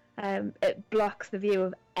 It blocks the view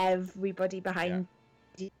of everybody behind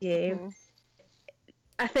you. Mhm.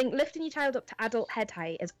 I think lifting your child up to adult head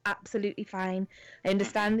height is absolutely fine. I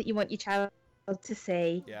understand that you want your child to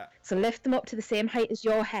see, Yeah. so lift them up to the same height as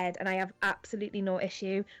your head, and I have absolutely no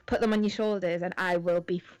issue. Put them on your shoulders, and I will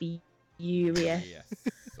be furious. Yes.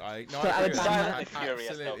 I So I agree would with that. ban Silently I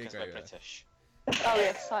furious though, absolutely because agree we're with that. British. Oh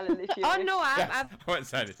yeah, silently furious. Oh no, Yes, I've I won't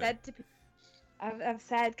say anything. said to I've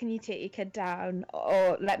said, can you take your kid down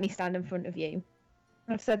or let me stand in front of you?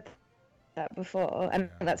 I've said that before, and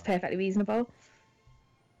Yeah. that's perfectly reasonable.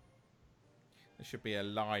 There should be a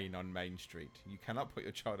line on Main Street. You cannot put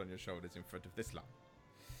your child on your shoulders in front of this line.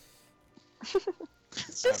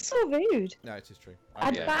 It's just so rude. No, it is true.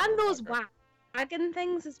 I'd Yeah. ban those wagon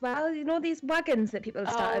things as well. You know, these wagons that people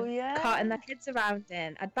have started Oh, yeah. carting their kids around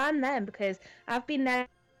in. I'd ban them because I've been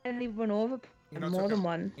nearly run over You're not more talking- than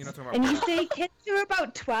once. You're not talking And about, you see kids who are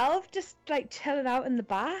about 12 just like chilling out in the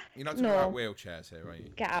back. you're not talking No. about wheelchairs here, are you?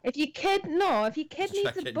 Get out. If your kid needs Just a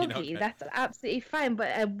checking, you're not buggy, okay. that's absolutely fine.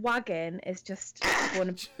 But a wagon is just one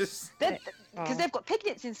of Just, Because they've got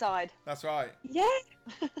picnics inside. that's right. yeah.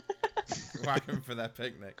 Wagon for their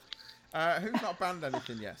picnic. Who's not banned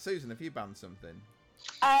anything yet? Susan, have you banned something?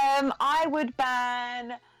 I would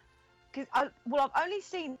ban. I've only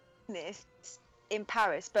seen this in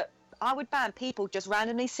Paris, but I would ban people just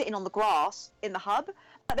randomly sitting on the grass in the hub.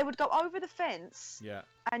 Like they would go over the fence Yeah.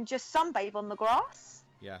 and just sunbathe on the grass.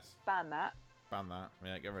 Yes. Ban that. Ban that.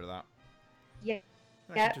 Yeah, get rid of that. Yeah.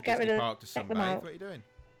 Get Get rid of Park to check them sunbathe. out. What are you doing?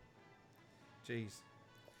 Jeez.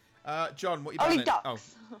 John, what are you Only banning?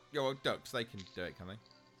 ducks. Oh, yeah, well, ducks, they can do it, can they?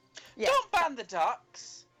 Yeah. Don't ban the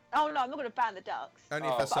ducks. Oh no, I'm not going to ban the ducks. Only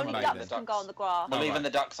Oh, if But they're only sunbathing. ducks can go on the grass. We're Oh, leaving right. the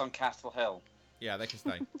ducks on Castle Hill. Yeah, they can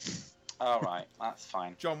stay. All right, that's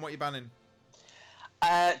fine. John, what are you banning?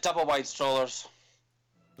 Double wide strollers.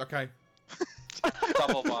 Okay.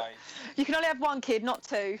 double wide. You can only have one kid, not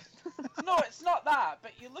two. No, it's not that.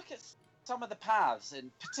 But you look at some of the paths,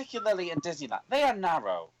 particularly in Disneyland, they are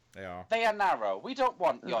narrow. They are. They are narrow. We don't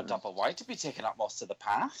want your double wide to be taking up most of the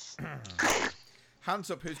path.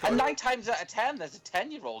 Hands up who's got... And 9 times out of 10, there's a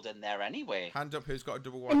 10-year-old in there anyway. Hand up who's got a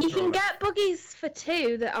double wide And you stroller. can get buggies for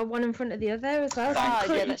 2 that are one in front of the other as well. Ah,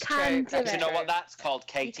 So yeah, you that's can true. do Do you it. know what that's called,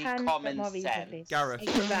 You Katie? can, but Common more sense. easily. Gareth.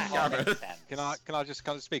 Exactly. Common Gareth. sense. Can I just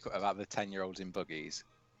kind of speak about the 10-year-olds in buggies?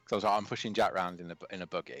 Because I'm pushing Jack round in a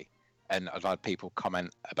buggy, and I've had people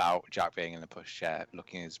comment about Jack being in a pushchair,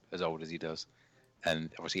 looking as old as he does,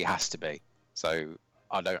 and obviously he has to be. So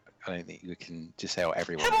I don't think you can just say, oh,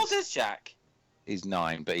 everyone. How old is Jack? He's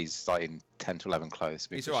 9, but he's like in 10 to 11 clothes.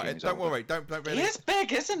 He's all right. Don't worry. Don't really... He is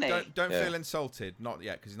big, isn't he? Don't Yeah. feel insulted. Not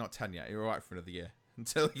yet, because he's not 10 yet. You're all right for another year.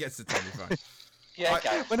 Until he gets to 10, you're fine. Yeah, Right.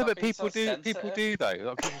 guys, Well, no, stop but being people so do. sensitive. People do though.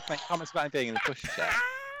 Like, people make comments about him being in a pushchair.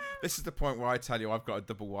 This is the point where I tell you I've got a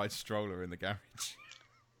double wide stroller in the garage.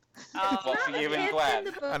 What, for you and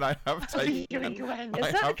Gwen? And I have taken... You and Gwen. I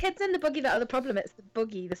It's not have- the kids in the buggy that are the problem, it's the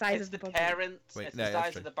buggy, the size It's of the the buggy. parents, Wait, it's no, the that's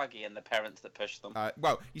size true. of the buggy and the parents that push them.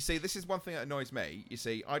 Well, you see, this is one thing that annoys me. You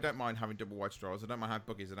see, I don't mind having double wide strollers. I don't mind having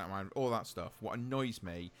buggies. I don't mind all that stuff. What annoys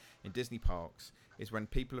me in Disney parks is when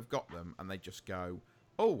people have got them and they just go,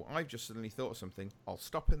 oh, I've just suddenly thought of something. I'll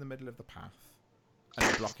stop in the middle of the path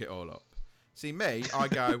and block it all up. See, me, I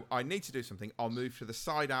go, I need to do something. I'll move to the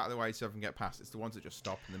side out of the way so I can get past. It's the ones that just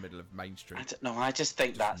stop in the middle of Main I Street. don't know. I just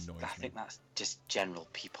think Just that's. annoys I think me. that's just general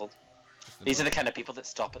people. Just These are the annoys kind of people that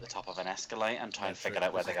stop at the top of an escalator and try and That's figure true.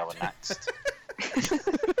 out where they're going next.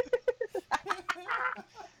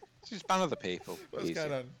 Just ban other people. What's Easy.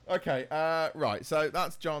 going on? Okay, right. So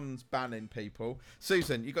that's John's banning people.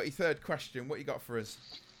 Susan, you got your third question. What you got for us?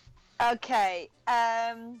 Okay.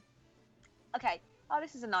 Okay. Oh,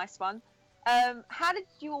 this is a nice one. How did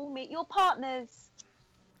you all meet your partners?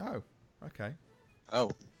 Oh, okay. Oh,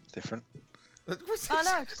 different. What's Oh this?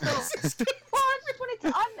 no, just thought. Well, I just wanted to.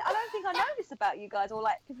 I don't think I know this about you guys, or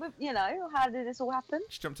like, you know, how did this all happen?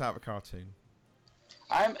 She jumped out of a cartoon.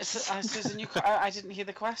 Susan, I didn't hear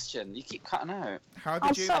the question. You keep cutting out. How I'm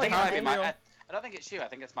did you? sorry, I think it how, might be did my. you I don't think it's you. I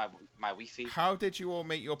think it's my Wi-Fi. how did you all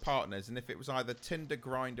meet your partners? And if it was either Tinder,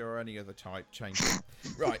 Grindr, or any other type, change it.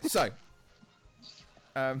 Right. So,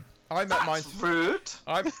 I met mine. That's rude.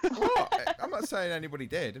 What? I'm not saying anybody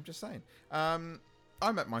did. I'm just saying. I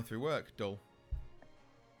met mine through work. Dull.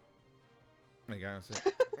 There you go. That's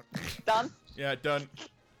it. Done. Yeah, done.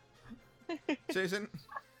 Susan.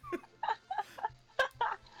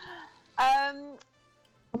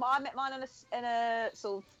 I met mine on in a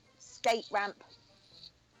sort of skate ramp.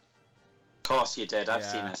 Of course you did. I've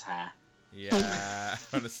Yeah. seen his hair. Yeah,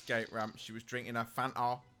 on a skate ramp. She was drinking her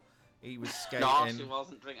Fanta. He was skating. No, she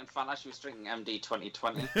wasn't drinking Fanta. She was drinking MD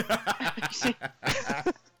 2020.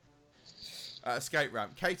 Skate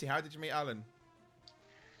ramp. Katie, how did you meet Alan?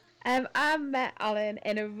 I met Alan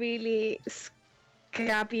in a really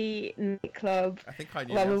scabby nightclub I think I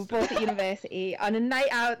knew. when we the were answer. both at university on a night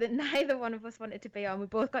out that neither one of us wanted to be on. We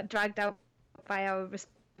both got dragged out by our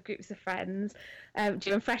respective groups of friends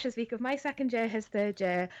during Freshers Week of my second year, his third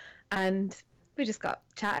year, and we just got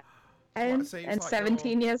chatting. What, so it was And like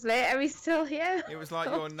 17 years later, he's still here. It was like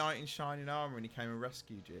your knight in shining armor, and he came and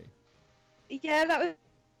rescued you. Yeah, that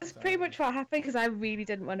was pretty much what happened because I really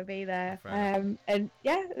didn't want to be there. Fair And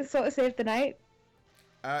yeah, it sort of saved the night.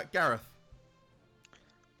 Gareth.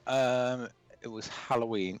 It was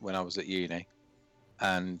Halloween when I was at uni,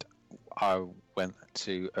 and I went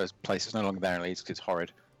to a place that's no longer there in Leeds because it's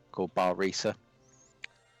horrid, called Bar Risa.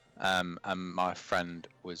 And my friend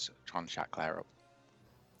was trying to chat Claire up,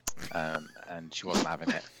 and she wasn't having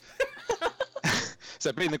it.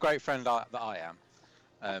 So, being the great friend that I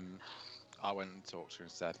am, I went and talked to her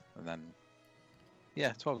instead, and then,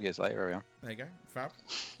 yeah, 12 years later, here we are. There you go. Fab.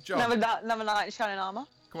 John. Another night in shining armour.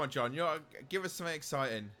 Come on, John. Give us something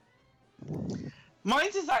exciting.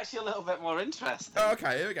 Mine's is actually a little bit more interesting. Oh,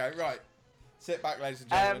 okay, here we go. Right. Sit back, ladies and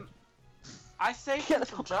gentlemen. I saved him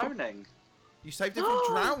from drowning. You saved him from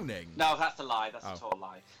drowning. No, that's a lie. That's Oh. a total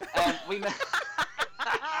lie. We met.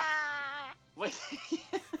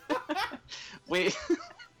 we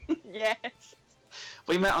Yes.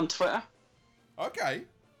 we met on Twitter. Okay.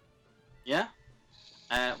 Yeah.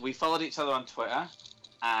 We followed each other on Twitter,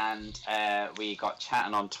 and we got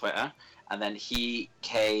chatting on Twitter. And then he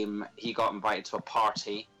got invited to a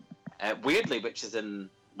party, weirdly, which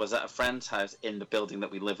was at a friend's house in the building that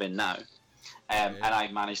we live in now. And I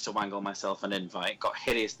managed to wangle myself an invite, got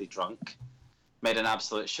hideously drunk, made an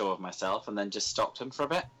absolute show of myself, and then just stalked him for a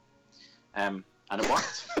bit. And it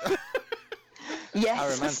worked.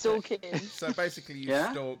 Yes, stalking. So basically, you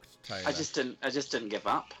stalked Taylor. I just didn't give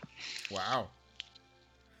up. Wow.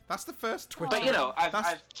 That's the first Twitter. But you know,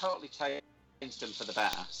 I've totally changed him for the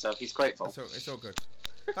better, so he's grateful. It's all good.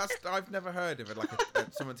 I've never heard of it like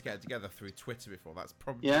someone to get together through Twitter before. That's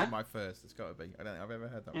probably my first. It's got to be. I don't think I've ever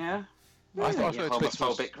heard that. Yeah. Before. I thought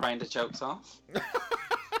homophobic grinder jokes off.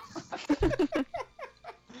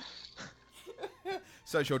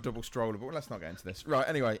 So it's your double stroller, but let's not get into this. Right.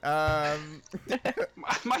 Anyway. My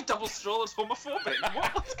double stroller's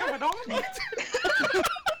homophobic. What's going on?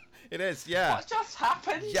 It is. Yeah. What just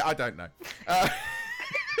happened? Yeah, I don't know.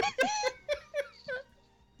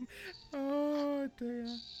 Oh dear.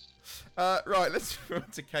 Right, let's move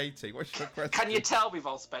on to Katie. What's your question? Can you tell we've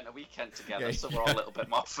all spent a weekend together, so we're all a little bit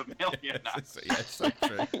more familiar now? Yes, so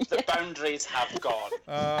true. The boundaries have gone.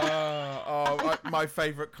 My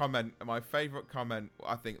favourite comment, I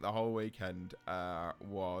think the whole weekend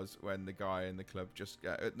was when the guy in the club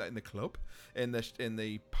in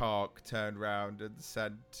the park turned round and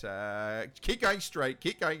said, keep going straight,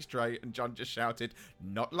 and John just shouted,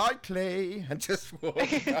 not likely, and just walked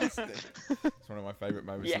past it. It's one of my favourite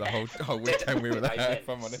moments of the whole weekend we were there, if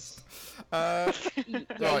I'm honest.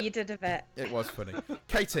 Right. You did a bit. It was funny.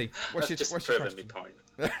 Katie, what's your question? Me point.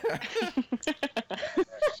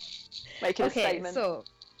 Making a statement. So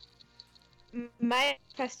my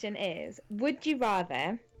question is, would you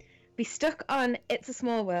rather be stuck on It's a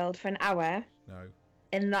Small World for an hour? No.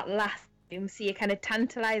 In that last room, so you're kind of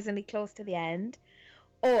tantalisingly close to the end,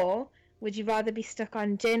 or would you rather be stuck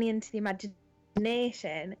on Journey into the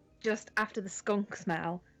Imagination just after the skunk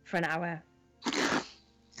smell for an hour?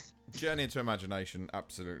 Journey into Imagination,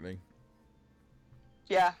 absolutely.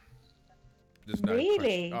 Yeah. There's no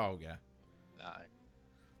really? question. Oh yeah. No.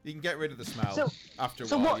 You can get rid of the smell after a while.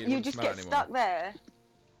 So what? You wouldn't just smell get anymore. stuck there?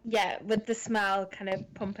 Yeah, with the smell kind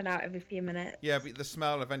of pumping out every few minutes. Yeah, but the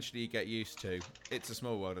smell eventually you get used to. It's a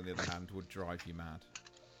Small World, on the other hand, would drive you mad.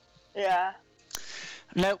 Yeah.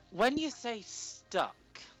 Now, when you say stuck,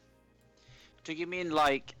 do you mean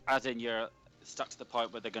like, as in you're stuck to the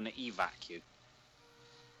point where they're going to evac you?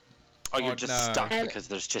 Or you're just stuck because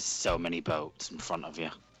there's just so many boats in front of you?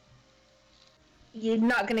 You're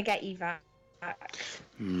not going to get evac.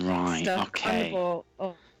 Right, stuck okay. on the boat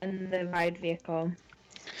or in the ride vehicle.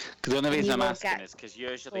 The only reason I'm will asking get is because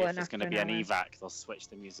usually if there's going to be an an hour. evac, they'll switch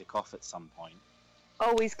the music off at some point.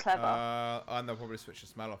 Always clever. And they'll probably switch the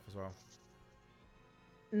smell off as well.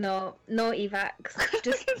 No evacs.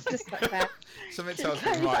 just like that. Something tells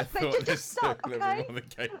me you might have thought this a little bit more than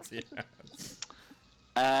Katie has.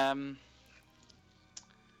 I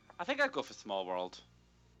think I'd go for Small World.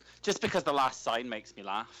 Just because the last sign makes me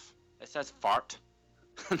laugh. It says fart.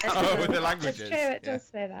 Oh, with the languages. It's true, it does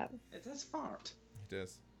say that. It says fart. It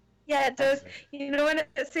does. Yeah, it does. You know when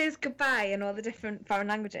it says goodbye in all the different foreign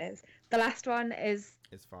languages? The last one is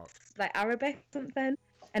It's fart. like Arabic or something,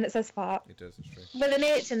 and it says fart. It does, it's true. With an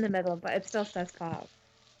H in the middle, but it still says fart.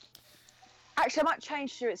 Actually, I might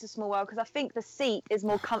change to It's a Small World because I think the seat is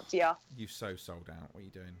more comfier. You've so sold out. What are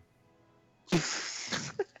you doing?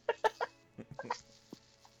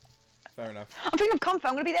 Fair enough. I'm thinking of comfort.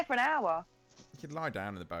 I'm going to be there for an hour. You could lie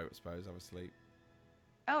down in the boat, I suppose, have a sleep.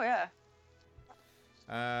 Oh, yeah.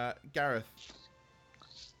 Gareth.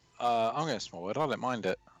 I'm going to Small World. I don't mind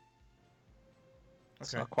it. Okay.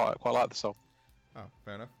 So I quite like the song. Oh,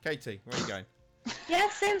 fair enough. Katie, where are you going? Yeah,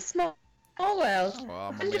 same Small World. Oh, well,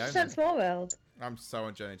 I'm on my own 100% then. Small World. I'm so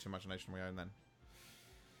on Journey to Imagination on my own then.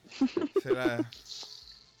 So,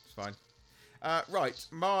 it's fine. Right,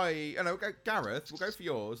 Gareth, we'll go for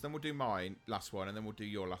yours, then we'll do mine last one, and then we'll do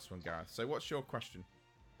your last one, Gareth. So what's your question?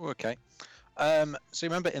 Okay. So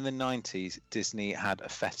remember in the 90s, Disney had a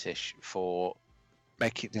fetish for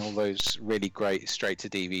making all those really great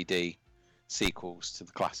straight-to-DVD sequels to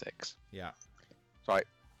the classics. Yeah. Right.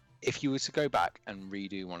 If you were to go back and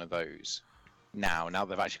redo one of those now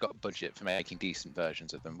they've actually got a budget for making decent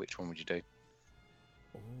versions of them, which one would you do?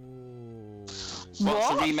 Ooh. What?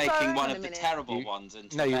 So remaking Sorry, one in a of the minute. terrible ones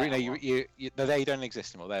into No, a you better know, one? they don't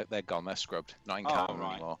exist anymore. They're gone. They're scrubbed. Not in canon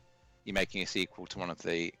right. anymore. You're making a sequel to one of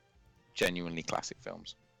the genuinely classic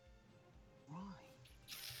films.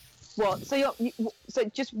 What? So so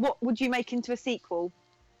just what would you make into a sequel?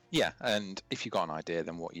 Yeah, and if you got an idea,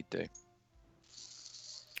 then what you'd do?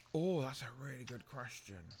 Oh, that's a really good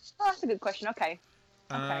question. Oh, that's a good question. Okay.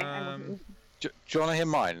 Do you want to hear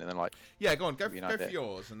mine and then Yeah, go on. Go Give you an for idea.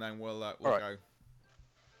 yours, and then we'll Alright. go.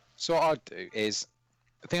 So what I'd do is,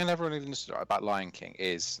 the thing I never really understood about Lion King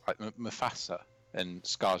is like Mufasa and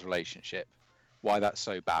Scar's relationship, why that's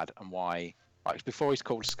so bad, and why like before he's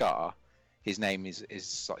called Scar, his name is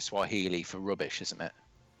like Swahili for rubbish, isn't it?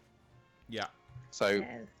 Yeah. So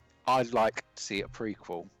I'd like to see a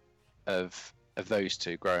prequel of those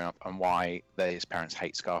two growing up and why his parents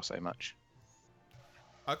hate Scar so much.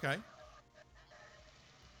 Okay.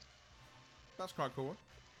 That's quite cool.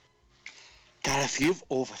 Gareth, you've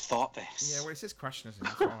overthought this. Yeah, well, it's his question, isn't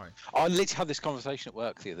it? That's why. I literally had this conversation at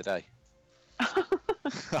work the other day.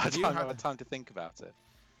 I don't have the time to think about it.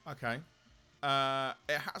 Okay.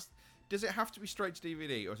 Does it have to be straight to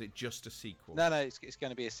DVD, or is it just a sequel? No, it's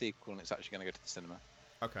going to be a sequel, and it's actually going to go to the cinema.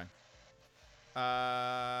 Okay.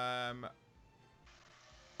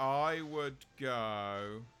 I would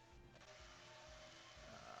go.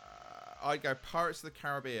 I'd go Pirates of the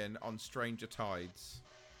Caribbean on Stranger Tides,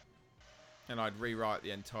 and I'd rewrite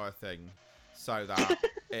the entire thing so that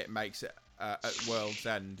it makes it at World's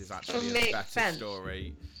End is actually a better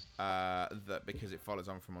story. That because it follows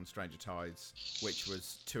on from On Stranger Tides, which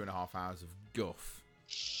was 2.5 hours of guff.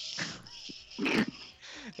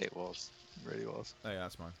 It was, it really was. Oh yeah,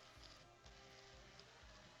 that's mine.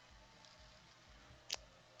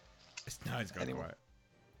 It's got Anyone? right.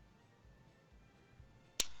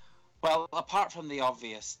 Well, apart from the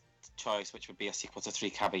obvious choice, which would be a sequel to Three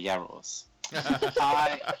Caballeros,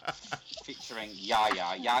 featuring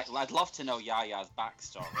Yaya. I'd love to know Yaya's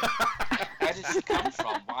backstory. Where did she come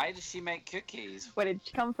from? Why does she make cookies? Where did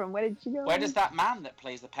she come from? Where did she go? Where does that man that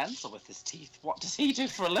plays the pencil with his teeth? What does he do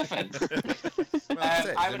for a living?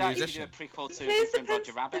 I would actually do a prequel to Who Framed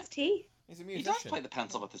Roger Rabbit. Teeth. He's a He musician. does play the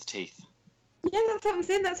pencil with his teeth. Yeah, that's what I'm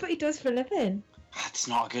saying. That's what he does for a living. That's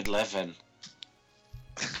not a good living.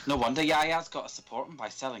 No wonder Yaya's got to support him by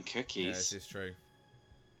selling cookies. Yeah, this is true.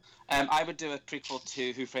 I would do a prequel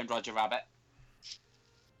to Who Framed Roger Rabbit.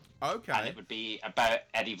 Okay. And it would be about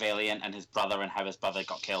Eddie Valiant and his brother and how his brother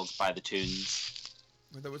got killed by the Toons.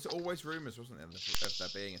 Well, there was always rumours, wasn't there, of there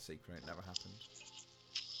being a sequel, and it never happened.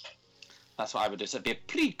 That's what I would do. So it'd be a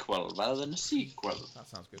prequel rather than a sequel. That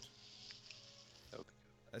sounds good.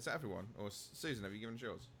 Is that everyone? Or Susan, have you given us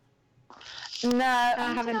yours? No,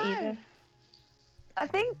 I haven't either. I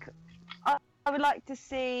think I would like to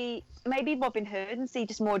see maybe Robin Hood and see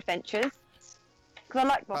just more adventures. Because I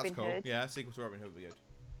like Robin That's cool. Hood. Yeah, sequel to Robin Hood would be good.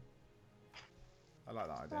 I like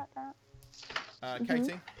that I idea. like that.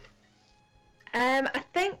 Katie? I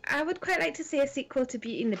think I would quite like to see a sequel to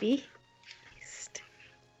Beauty and the Beast.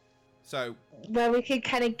 So. Where we could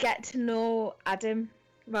kind of get to know Adam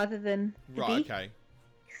rather than the Right, Beast. okay.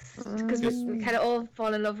 Because we kind of all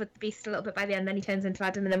fall in love with the Beast a little bit by the end, then he turns into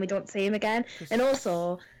Adam and then we don't see him again. And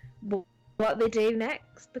also what they do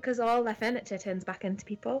next, because all their furniture turns back into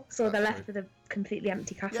people, so they're left with a completely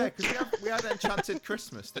empty castle. Yeah, because we had Enchanted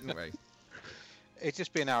Christmas, didn't we? It'd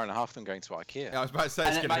just be an hour and a half them going to IKEA. Yeah, I was about to say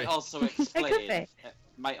And it might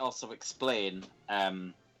also explain how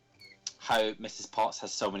Mrs. Potts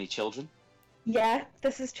has so many children. Yeah,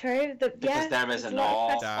 this is true. Because there is an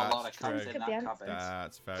awful lot of cunts in that cupboard.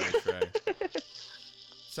 That's very true.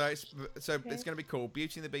 So it's going to be called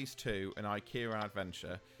Beauty and the Beast 2, an IKEA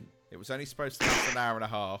adventure. It was only supposed to last an hour and a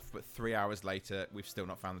half, but 3 hours later, we've still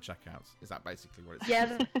not found the checkouts. Is that basically what it's?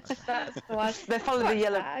 Yeah, that's the one. They follow the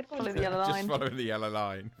yellow line. Just following the yellow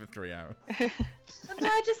line for 3 hours. No,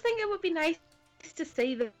 I just think it would be nice to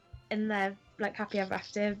see them in their happy ever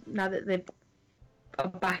after now that they're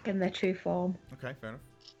back in their true form. Okay, fair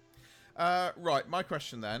enough. Right, my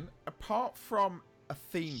question then. Apart from a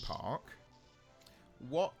theme park,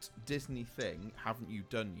 what Disney thing haven't you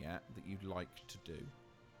done yet that you'd like to do?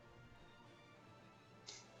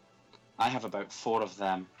 I have about 4 of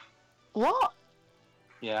them. What?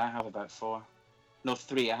 Yeah, I have about 4. No,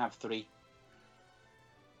 3. I have 3.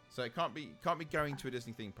 So it can't be going to a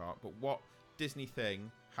Disney theme park, but what Disney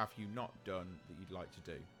thing have you not done that you'd like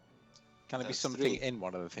to do? Can it be something in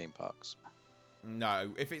one of the theme parks?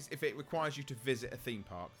 No. If it requires you to visit a theme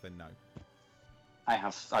park, then no.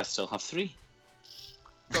 I still have 3.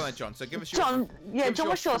 Go on then, John. So give us your John,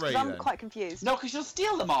 what's yours? Because I'm then. quite confused. No, because you'll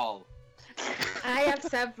steal them all. I have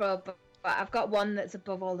several, but I've got one that's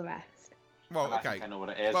above all the rest. Well, I okay. think I know what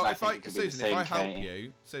it is. Well, Susan, if I help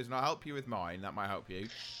you, Susan, I'll help you with mine. That might help you.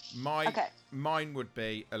 Mine would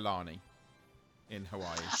be Alani in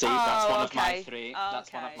Hawaii. See, that's one of my 3. Oh,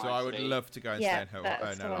 That's one of my 3. So I would love to go and stay in Hawaii.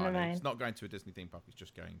 that's one of Alani. mine. It's not going to a Disney theme park. It's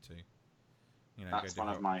just going to, That's go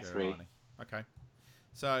one of my 3. Alani. Okay.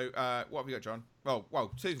 So what have you got, John?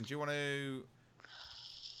 Well, Susan, do you want to?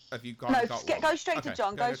 Have you got? No, one? go straight to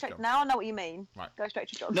John. Go straight. Now I know what you mean. Right. Go straight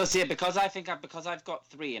to John. No, see, because I've got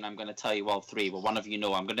 3, and I'm going to tell you all 3. Well, one of you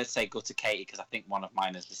know. I'm going to say go to Katie because I think one of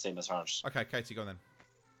mine is the same as hers. Okay, Katie, go on then.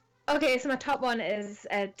 Okay, so my top one is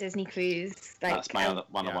a Disney cruise. That's my other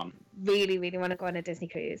one. Really, really want to go on a Disney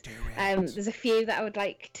cruise. There's a few that I would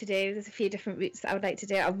like to do. There's a few different routes that I would like to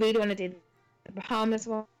do. I really want to do the Bahamas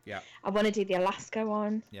one. Yeah. I want to do the Alaska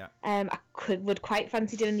one. Yeah. Would quite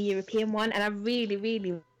fancy doing the European one, and I really,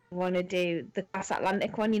 really want to do the Cross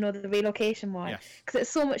Atlantic one. You know, the relocation one, because it's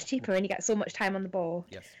so much cheaper and you get so much time on the boat.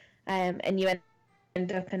 Yes. And you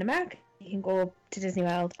end up in America. You can go to Disney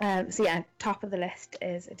World. So yeah, top of the list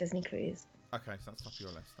is a Disney cruise. Okay, so that's top of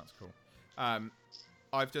your list. That's cool.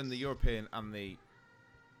 I've done the European and the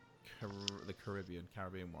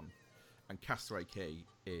Caribbean one, and Castaway Cay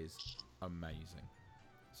is amazing.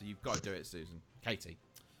 So you've got to do it, Susan. Katie.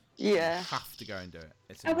 Yeah. You have to go and do it.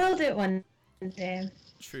 I will do it one day.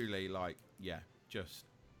 Truly, like,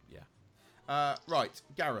 right,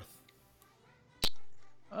 Gareth.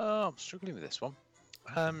 I'm struggling with this one.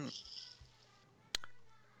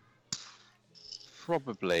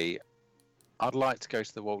 Probably, I'd like to go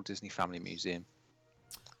to the Walt Disney Family Museum.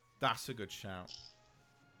 That's a good shout.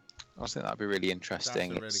 I think that'd be really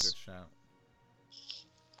interesting. That's a really good shout.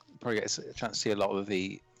 Probably get a chance to see a lot of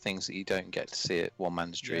the things that you don't get to see at One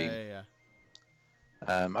Man's Dream. Yeah.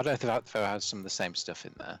 I don't know if they've has some of the same stuff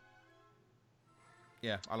in there.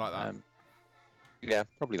 Yeah, I like that. Yeah,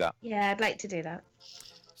 probably that. Yeah, I'd like to do that.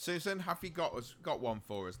 Susan, have you got one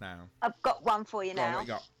for us now? I've got one for you Go on, now. what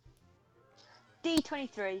you got?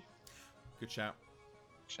 D23. Good shout.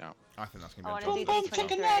 I think that's going to I be want to do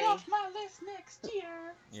Taking that off my list next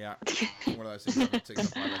year. Yeah. One of those things I haven't ticked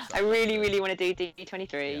off my list. I really, really want to do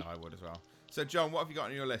D23. Yeah, I would as well. So, John, what have you got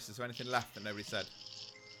on your list? Is there anything left that nobody said?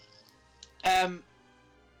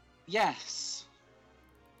 Yes.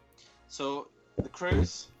 So, the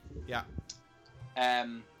cruise. Yeah.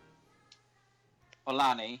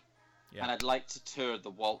 Olani. Yeah. And I'd like to tour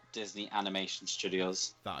the Walt Disney Animation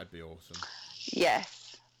Studios. That'd be awesome. Yes.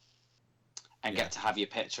 And Yeah. get to have your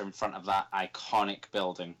picture in front of that iconic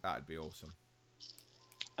building. That'd be awesome.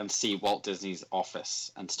 And see Walt Disney's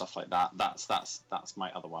office and stuff like that. That's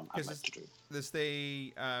my other one I'd like to do. There's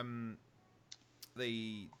the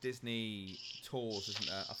Disney tours, isn't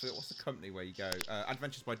there? I forget what's the company where you go.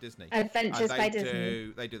 Adventures by Disney. Adventures by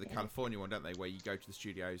Disney. They do the California one, don't they? Where you go to the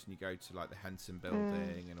studios and you go to like the Henson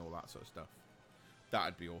Building and all that sort of stuff.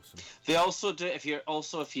 That'd be awesome. They also do if you're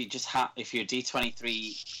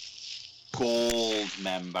D23 Gold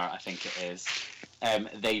member, I think it is.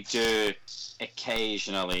 They do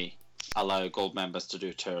occasionally allow gold members to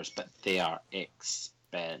do tours, but they are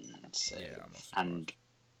expensive and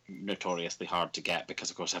notoriously hard to get because,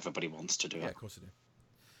 of course, everybody wants to do it. Yeah, of course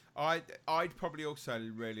I do. I'd probably also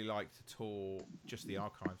really like to tour just the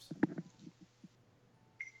archives.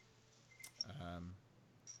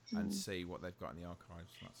 And see what they've got in the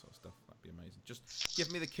archives and that sort of stuff. That'd be amazing. Just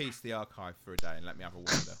give me the keys to the archive for a day and let me have a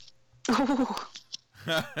wander.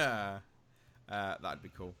 That'd be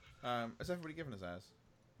cool. Has everybody given us ours?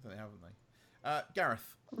 I think they haven't they?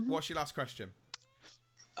 Gareth, what's your last question?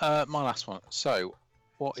 My last one. So,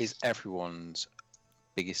 what is everyone's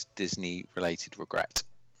biggest Disney-related regret?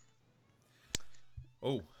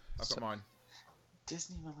 Oh, I've got mine.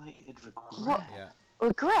 Disney-related regret? What? Yeah.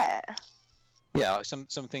 Regret? Yeah, like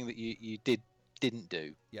something that you didn't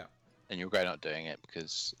do. Yeah. And you regret not doing it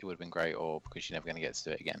because it would have been great, or because you're never going to get to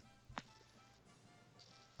do it again.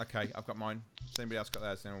 Okay, I've got mine. Does anybody else got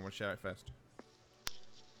theirs? Does anyone want to share it first?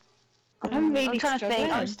 I'm really trying to think.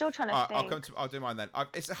 struggling. I'm still trying to think. I'll do mine then.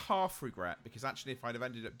 It's a half regret because actually, if I'd have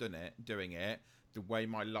ended up doing it, the way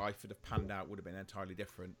my life would have panned out would have been entirely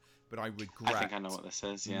different. But I regret. I think I know what this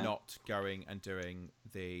is. Yeah. Not going and doing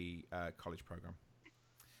the college program.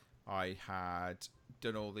 I had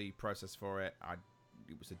done all the process for it.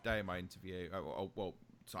 It was a day of my interview.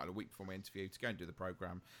 Started a week before my interview to go and do the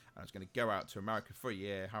program. And I was going to go out to America for a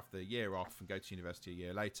year, have the year off, and go to university a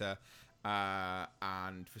year later.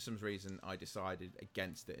 And for some reason, I decided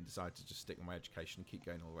against it and decided to just stick with my education and keep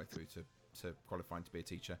going all the way through to qualifying to be a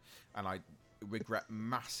teacher. And I regret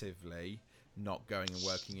massively not going and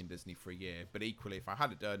working in Disney for a year. But equally, if I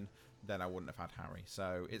had it done, then I wouldn't have had Harry.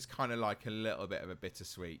 So it's kind of like a little bit of a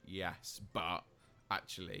bittersweet, yes. But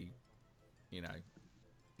actually, you know,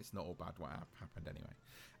 it's not all bad what happened anyway.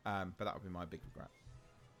 But that would be my big regret.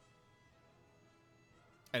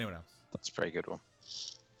 Anyone else? That's a very good one.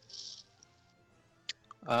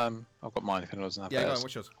 I've got mine if anyone doesn't have Yeah, go theirs. on,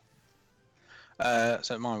 what's yours?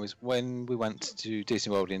 So mine was when we went to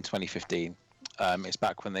Disney World in 2015. It's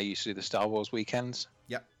back when they used to do the Star Wars weekends.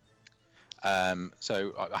 Yep.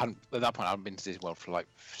 So at that point I hadn't been to Disney World for like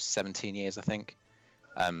 17 years, I think.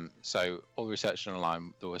 So all the research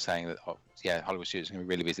online, they were saying that Hollywood Studios are going to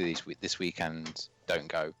be really busy this weekend. Don't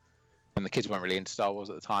go. And the kids weren't really into Star Wars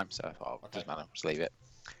at the time, so I thought, doesn't matter, just leave it.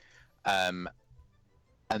 And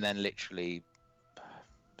then literally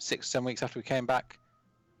 6 or 7 weeks after we came back,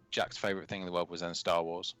 Jack's favourite thing in the world was then Star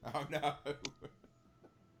Wars. Oh no.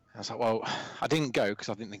 I was like, well, I didn't go because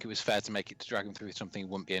I didn't think it was fair to make it to drag him through something he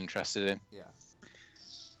wouldn't be interested in. Yeah.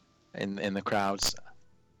 In the crowds,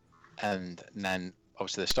 and then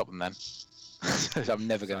obviously they stopped them then. So I'm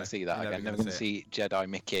never going to see that again. Never going to see Jedi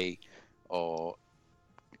Mickey, or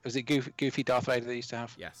was it Goofy Darth Vader they used to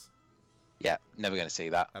have? Yes. Yeah, never going to see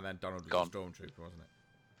that. And then Donald was Gone. a stormtrooper, wasn't it?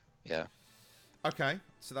 Yeah. Okay,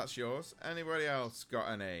 so that's yours. Anybody else got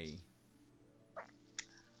any?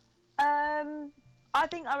 I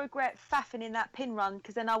think I regret faffing in that pin run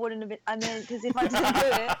because then I wouldn't have been. And then because if I didn't do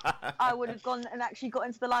it, I would have gone and actually got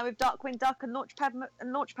into the line with Darkwing Duck and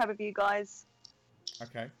Launchpad with you guys.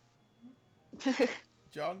 Okay.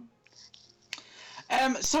 John?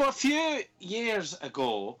 So a few years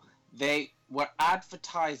ago, they were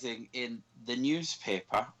advertising in the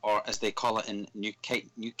newspaper, or as they call it in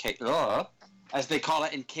as they call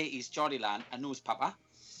it in Katie's Jollyland, a newspaper.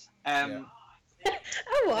 A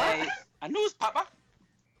what? A newspaper.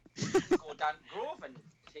 Go down Grove and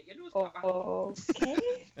take your newspaper. Okay.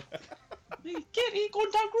 Katie, go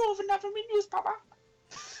down Grove and have a newspaper.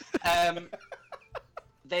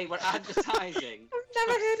 They were advertising. I've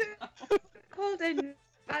never heard it called in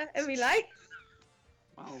my life.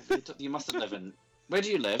 Well, you mustn't live in. Where do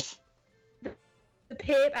you live? The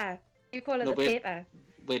paper. You call it the paper.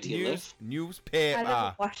 Where do you live? Newspaper. I live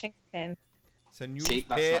in Washington. It's a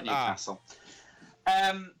newspaper. See, that's not Newcastle.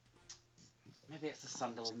 Maybe it's the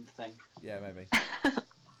Sunderland thing. Yeah, maybe.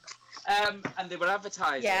 And they were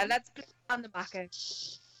advertising. Yeah, let's put it on the market.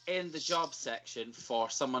 In the job section for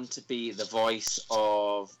someone to be the voice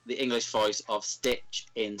of the English voice of Stitch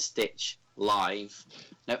in Stitch Live.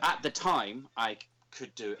 Now, at the time, I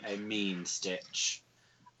could do a mean Stitch,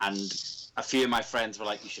 and a few of my friends were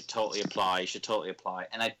like, "You should totally apply. You should totally apply,"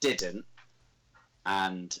 and I didn't,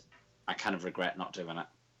 and I kind of regret not doing it.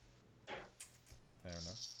 Fair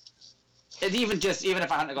enough. And even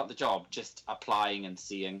if I hadn't got the job, just applying and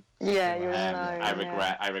seeing. Yeah, I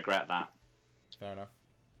regret that. Fair enough.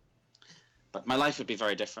 But my life would be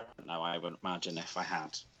very different now, I would imagine, if I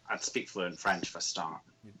had. I'd speak fluent French for a start.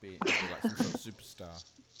 You'd be like some sort of superstar.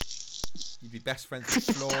 You'd be best friends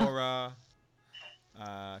with Flora,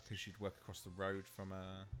 because you'd work across the road from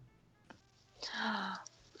her.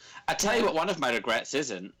 I tell you what, one of my regrets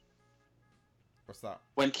isn't. What's that?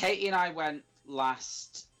 When Katie and I went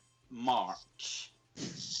last March,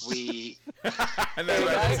 we. I know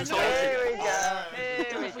where this is going. I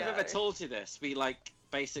don't know if we've ever told you this. We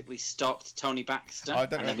basically stalked Tony Baxter. I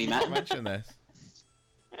don't and know then we if met you mentioned this.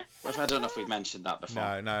 I don't know if we've mentioned that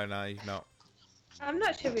before. No, you've not. I'm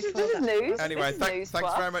not sure we've This told is that. news. Anyway, This is news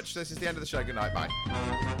thanks to very us. much. This is the end of the show. Good night. Bye.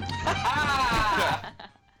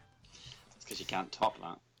 It's because you can't top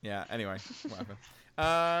that. Yeah, anyway, whatever.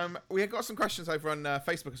 We have got some questions over on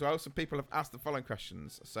Facebook as well. Some people have asked the following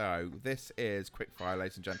questions. So this is quickfire,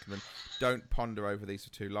 ladies and gentlemen. Don't ponder over these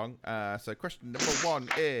for too long. So question number 1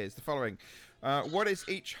 is the following. What is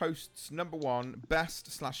each host's number 1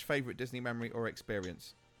 best/favourite Disney memory or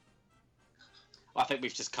experience? Well, I think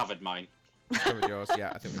we've just covered mine. Covered yours.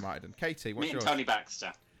 Yeah, I think we might have done. Katie, what's Me and yours? Tony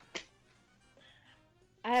Baxter.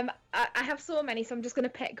 I have so many, so I'm just going to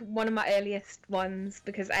pick one of my earliest ones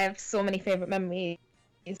because I have so many favourite memories.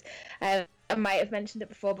 I might have mentioned it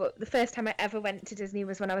before, but the first time I ever went to Disney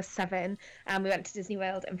was when I was 7, and we went to Disney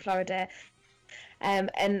World in Florida.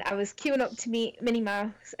 And I was queuing up to meet Minnie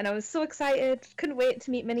Mouse, and I was so excited, couldn't wait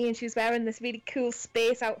to meet Minnie, and she was wearing this really cool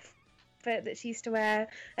space outfit that she used to wear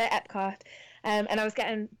at Epcot. And I was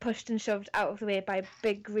getting pushed and shoved out of the way by a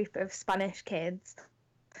big group of Spanish kids.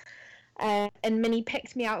 And Minnie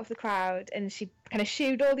picked me out of the crowd, and she kind of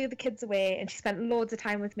shooed all the other kids away, and she spent loads of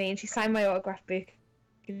time with me, and she signed my autograph book,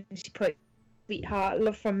 and she put "Sweetheart,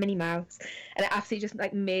 love from Minnie Mouse," and it absolutely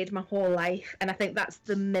just made my whole life. And I think that's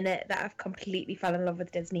the minute that I've completely fell in love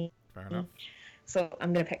with Disney. Fair enough. So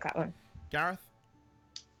I'm gonna pick that one. Gareth?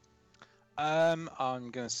 I'm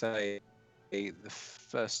gonna say the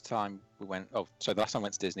first time we went. Oh, so the last time I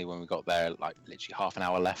went to Disney when we got there, literally half an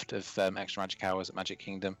hour left of extra magic hours at Magic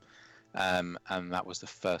Kingdom, and that was the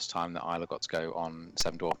first time that Isla got to go on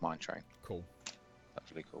Seven Dwarf Mine Train. Cool. That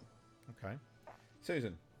was really cool. Okay.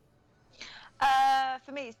 Susan?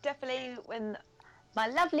 For me, it's definitely when my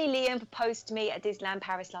lovely Liam proposed to me at Disneyland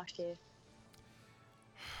Paris last year.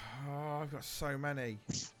 Oh, I've got so many.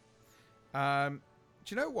 Do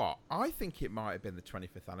you know what? I think it might have been the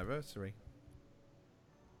 25th anniversary.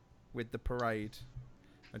 With the parade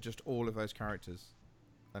and just all of those characters.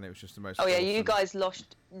 And it was just the most Oh yeah, awesome. you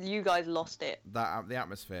guys lost it. The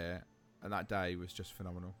atmosphere and that day was just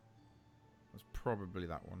phenomenal. It was probably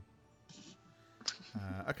that one.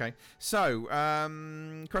 Okay, so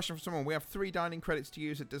question from someone. We have 3 dining credits to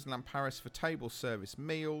use at Disneyland Paris for table service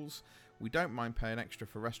meals. We don't mind paying extra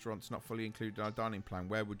for restaurants not fully included in our dining plan.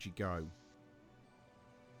 Where would you go?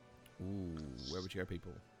 Ooh, where would you go,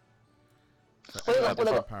 people?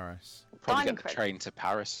 So, Paris. Probably get the train to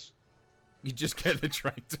Paris. You just get the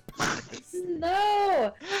train to Paris.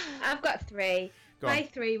 No! I've got 3. My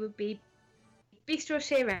 3 would be Bistro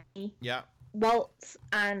Chez Remy, Yeah. Waltz,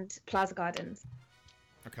 and Plaza Gardens.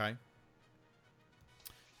 Okay.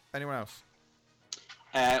 Anyone else?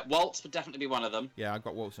 Waltz would definitely be one of them. Yeah, I've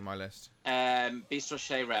got Waltz on my list. Bistro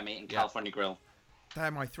Chez Remy and California Grill.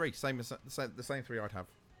 They're my 3. Same as the same 3 I'd have.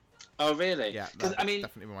 Oh, really? Yeah, because I mean,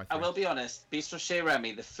 definitely my 3. I will be honest. Bistro Chez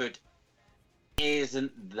Remy, the food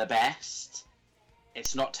isn't the best.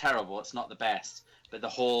 It's not terrible. It's not the best, but the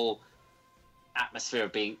whole atmosphere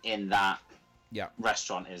of being in that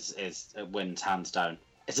restaurant is wins hands down.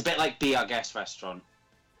 It's a bit like Be Our Guest restaurant.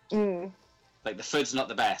 Like the food's not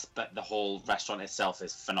the best, but the whole restaurant itself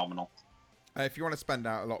is phenomenal. If you want to spend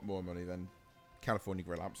out a lot more money, then California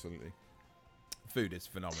Grill, absolutely. Food is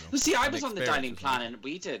phenomenal. Well, see, I was on the dining plan and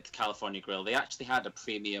we did California Grill. They actually had a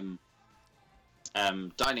premium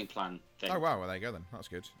dining plan thing. Oh wow, well there you go then. That's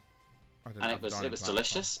good. And it was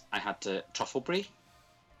delicious. I had truffle brie.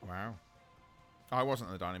 Wow. I wasn't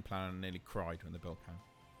on the dining plan and nearly cried when the bill came.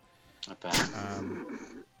 I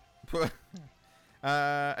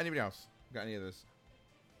bet. Anybody else? Got any others?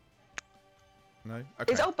 No?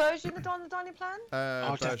 Okay. Is auberge on the dining plan?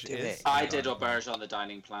 Auberge is. I did auberge on the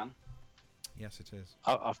dining plan. Yes, it is.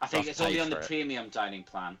 I think it's only on the premium dining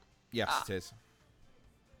plan. Yes, it is.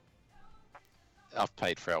 I've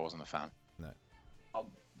paid for it. I wasn't a fan. No.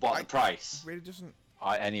 What, the price? It really doesn't.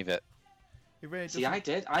 Any of it. It really doesn't. See, I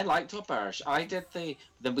did. I liked auberge. I did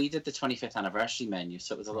then we did the 25th anniversary menu,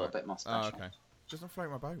 so it was a little bit more special. Oh, okay. Doesn't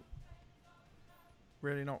float my boat.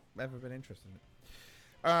 Really not ever been interested in it.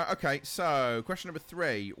 Okay, so question number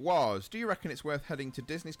 3 was: do you reckon it's worth heading to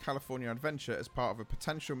Disney's California Adventure as part of a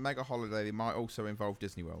potential mega holiday that might also involve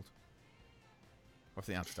Disney World? I think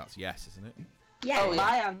the answer to that's yes, isn't it? Yeah. Oh,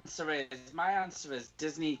 my answer is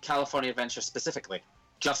Disney California Adventure specifically.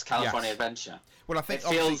 Just California Adventure. Well, I think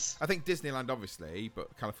I think Disneyland obviously,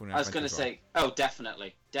 but California. I was going to say,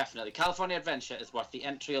 definitely. California Adventure is worth the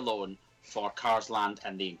entry alone for Cars Land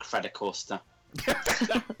and the Incredicoaster.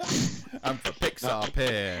 And for Pixar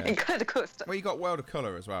Pier. Incredicoaster. Well, you got World of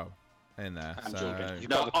Colour as well in there. I'm so... joking. You've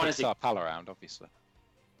got the Pixar pal around, obviously.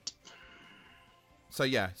 So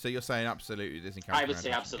yeah, so you're saying absolutely Disney California. I would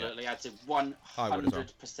say absolutely. I'd say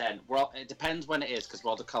 100%. Well, it depends when it is because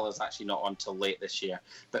World of Colour is actually not on till late this year.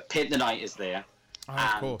 But Paint the Night is there. Oh,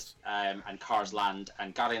 of course. And Cars Land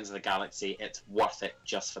and Guardians of the Galaxy. It's worth it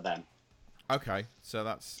just for them. Okay, so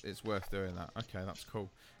it's worth doing that. Okay, that's cool.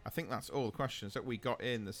 I think that's all the questions that we got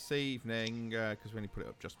in this evening because we only put it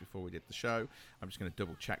up just before we did the show. I'm just going to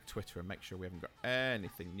double check Twitter and make sure we haven't got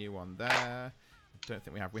anything new on there. I don't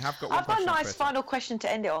think we have. We have got one I've got a question. nice final question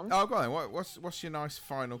to end it on. Oh, go on then. What's your nice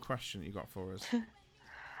final question you got for us?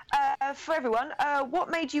 For everyone, what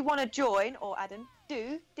made you want to join, or Adam,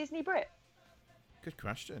 do Disney Brit? Good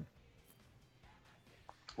question.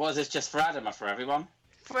 What is this, just for Adam or for everyone?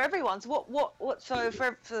 For everyone. So so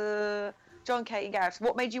for John, Kate and Gareth,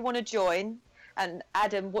 what made you want to join? And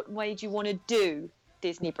Adam, what made you want to do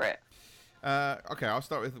Disney Brit? Okay, I'll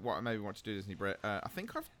start with what I maybe want to do Disney Brit. I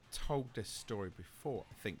think I've told this story before,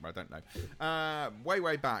 but I don't know.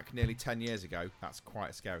 Way back, nearly 10 years ago, that's quite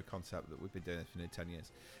a scary concept that we've been doing this for nearly 10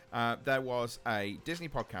 years. There was a Disney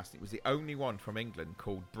podcast. It was the only one from England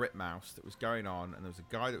called Britmouse that was going on, and there was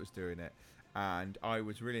a guy that was doing it, and I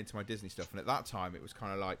was really into my Disney stuff, and at that time it was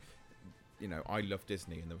kind of like, you know, I love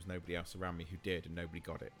Disney and there was nobody else around me who did, and nobody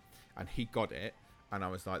got it, and he got it, and I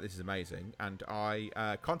was like, this is amazing. And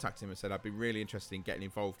I contacted him and said I'd be really interested in getting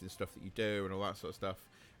involved in stuff that you do and all that sort of stuff,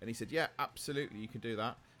 and he said, yeah, absolutely, you can do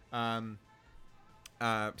that.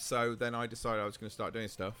 So then I decided I was going to start doing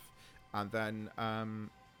stuff, and then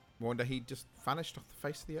one day he just vanished off the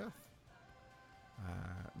face of the earth.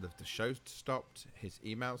 The show stopped, his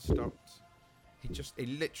emails stopped. He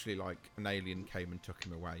literally, like an alien, came and took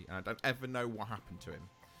him away, and I don't ever know what happened to him.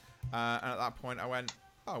 And at that point I went,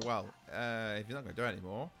 oh well, if you're not going to do it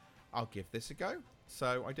anymore, I'll give this a go.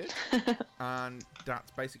 So I did, and that's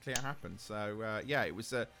basically how it happened. So yeah, it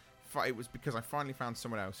was because I finally found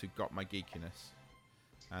someone else who got my geekiness.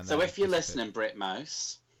 And so if you're listening,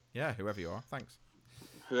 Britmouse, yeah, whoever you are, thanks.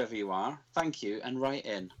 Whoever you are, thank you, and write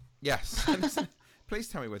in. Yes, please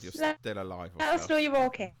tell me whether you're still alive. Let us know you're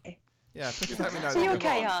okay. Yeah, please let me know. So you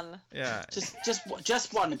okay, hon? Yeah.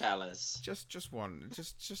 Just one, Bellas. Just one.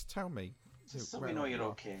 Just tell me. Just so we know you're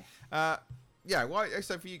okay. yeah, why?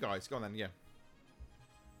 So for you guys, go on then. Yeah.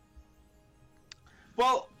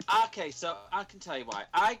 Well, okay, so I can tell you why.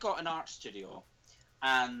 I got an art studio,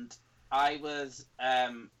 and I was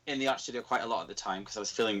in the art studio quite a lot at the time because I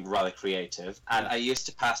was feeling rather creative, and I used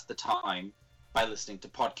to pass the time by listening to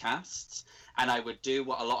podcasts, and I would do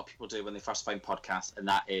what a lot of people do when they first find podcasts, and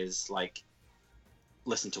that is like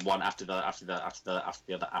listen to one after the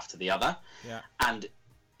other. Yeah. And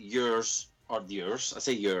yours, I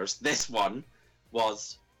say yours. This one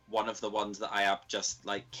was one of the ones that I have just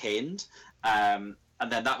like caned.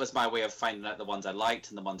 And then that was my way of finding out the ones I liked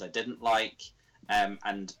and the ones I didn't like.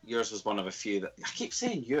 And yours was one of a few that I keep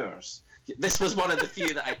saying yours. This was one of the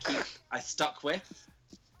few that I stuck with.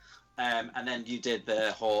 And then you did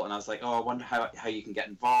the whole, and I was like, oh, I wonder how you can get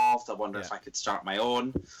involved. I wonder if I could start my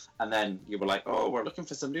own. And then you were like, oh, we're looking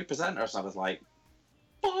for some new presenters. And I was like,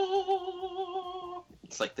 oh.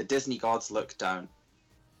 It's like the Disney gods looked down.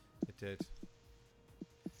 It did.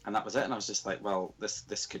 And that was it. And I was just like, well,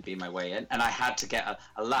 this could be my way in. And I had to get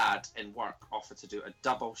a lad in work offered to do a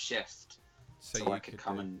double shift so I could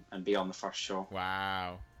come and be on the first show.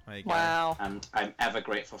 Wow. There you go. Wow. And I'm ever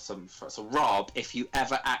grateful for so Rob, if you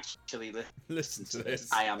ever actually listen to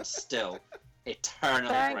this, I am still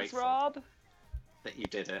eternally grateful Rob. that you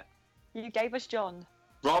did it. You gave us John.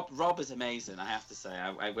 Rob is amazing, I have to say.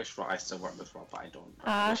 I wish I still work with Rob, but I don't.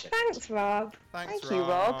 Thanks, Rob. Thank you,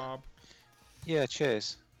 Rob. Yeah,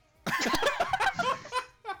 cheers.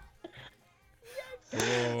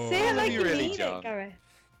 Say it like you really, mean John? it, Gareth.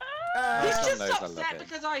 He's John just knows I love upset him.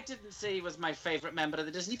 because I didn't see he was my favourite member of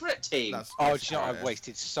the Disney Brit team. Oh, do you know, I've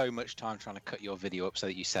wasted so much time trying to cut your video up so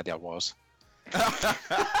that you said I was.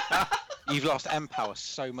 You've lost Empower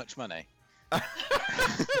so much money.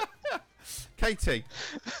 Katie.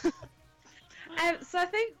 So I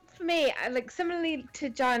think for me, like similarly to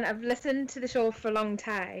John, I've listened to the show for a long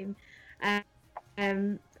time,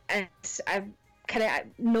 and I kind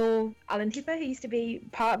of know Alan Hooper, who used to be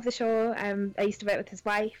part of the show. I used to work with his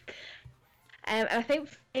wife, and I think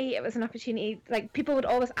for me it was an opportunity. Like people would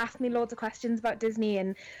always ask me loads of questions about Disney,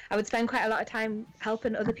 and I would spend quite a lot of time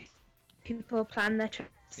helping other people plan their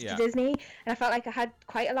trips to Disney. And I felt like I had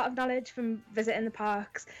quite a lot of knowledge from visiting the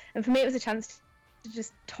parks, and for me it was a chance to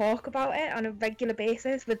just talk about it on a regular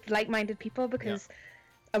basis with like-minded people, because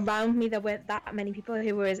around me there weren't that many people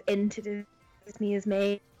who were as into Disney as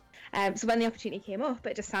me. So when the opportunity came up,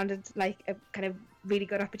 it just sounded like a kind of really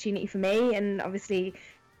good opportunity for me, and obviously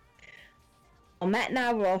we're all met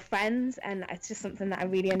now, we're all friends, and it's just something that I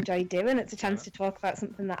really enjoy doing. It's a chance to talk about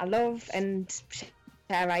something that I love and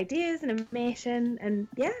share ideas and information, and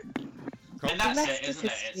and that's it, isn't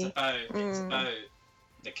it? It's about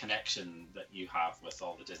the connection that you have with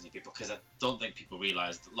all the Disney people, because I don't think people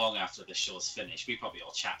realise that long after the show's finished, we probably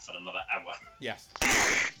all chat for another hour. Yes.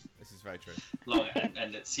 This is very true.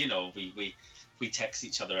 And it's, you know, we text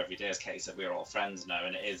each other every day, as Katie said, we're all friends now,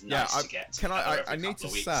 and it is nice to get together I need to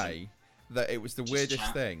say that it was the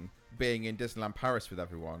weirdest thing being in Disneyland Paris with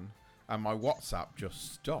everyone, and my WhatsApp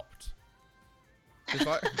just stopped. It's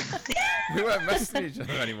like we weren't messaging each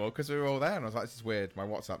other anymore because we were all there, and I was like, this is weird, my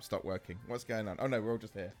WhatsApp stopped working. What's going on? Oh no, we're all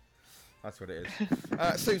just here. That's what it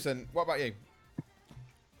is. Susan, what about you?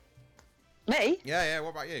 Me? Yeah,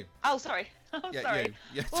 what about you? Oh, sorry. Sorry.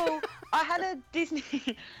 You. Well, I had a Disney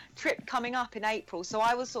trip coming up in April, so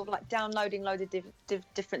I was sort of like downloading loads of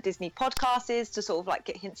different Disney podcasts to sort of like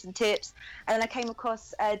get hints and tips, and then I came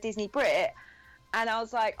across Disney Brit, and I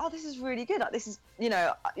was like, oh, this is really good. Like, this is, you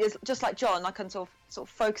know, it's just like John, I can sort of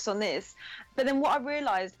focus on this. But then what I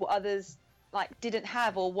realised, what others like didn't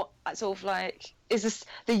have, or what sort of like, is this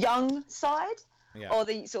the young side, or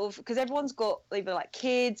the sort of, because everyone's got either like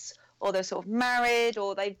kids, or they're sort of married,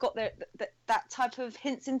 or they've got that type of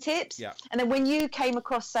hints and tips. Yeah. And then when you came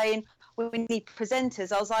across saying, we need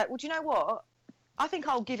presenters, I was like, well, do you know what? I think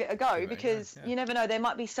I'll give it a go, because you never know, there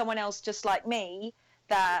might be someone else just like me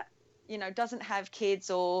that, you know, doesn't have kids,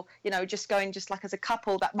 or, you know, just going just like as a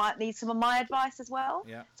couple that might need some of my advice as well.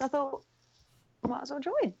 Yeah. So I thought, I might as well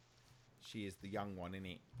join. She is the young one, isn't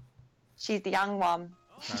it? She's the young one.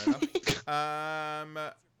 Fair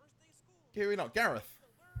enough. Here we are, Gareth.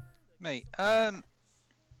 Me, yeah,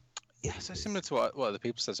 so similar to what other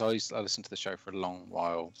people said. So I listened to the show for a long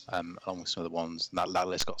while, along with some of the ones, and that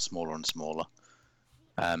list got smaller and smaller.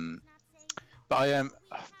 But I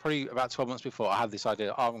probably about 12 months before, I had this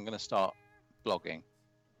idea. Oh, I'm going to start blogging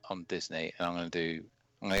on Disney, and I'm going to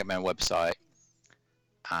get my own website.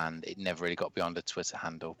 And it never really got beyond a Twitter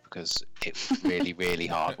handle because it was really, really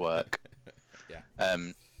hard work. Yeah.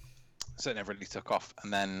 So it never really took off,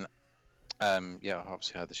 and then. I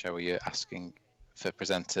obviously heard the show where you're asking for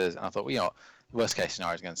presenters, and I thought, well, you know what, the worst case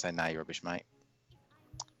scenario is going to say, "Nah, you're rubbish, mate."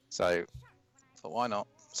 So I thought, why not?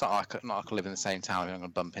 So I could live in the same town. I'm going to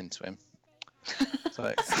bump into him.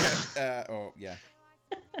 So, yeah.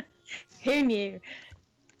 Who knew?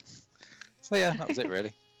 So yeah, that was it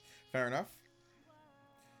really. Fair enough.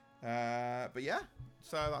 But yeah,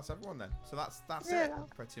 so that's everyone then. So that's it,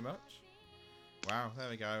 pretty much. Wow, there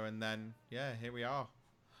we go. And then here we are.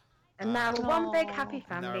 And now we're one big happy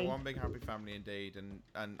family. Now we're one big happy family indeed. And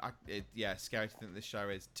scary to think this show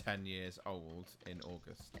is 10 years old in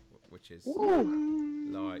August, which is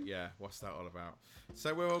like, what's that all about?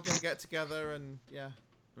 So we're all gonna get together and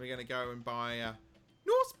we're gonna go and buy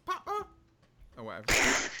newspaper or whatever.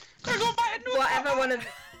 We're going to buy a newspaper. Whatever one of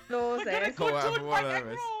those is. Whatever one of them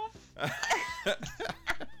is. I'm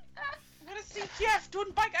gonna see Jeff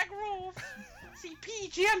doing Bike at Grove. See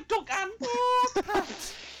PG and Duncan.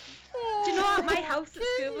 Do you know what? My house at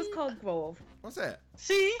school was called Grove. What's it?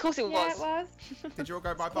 See? Of course it was. Yeah, it was. Did you all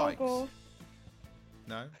go buy bikes? Grove.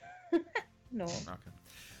 No? No. Okay.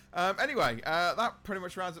 Anyway, that pretty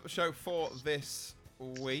much rounds up the show for this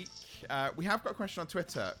week. We have got a question on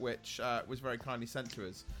Twitter, which was very kindly sent to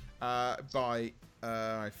us by...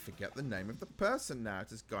 I forget the name of the person now.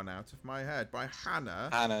 It has gone out of my head. By Hannah.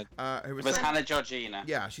 Hannah. Who was Hannah Georgina.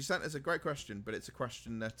 Yeah, she sent us a great question, but it's a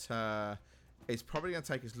question that is probably going to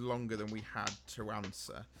take us longer than we had to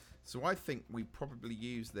answer. So I think we probably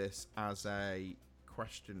use this as a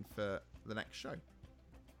question for the next show.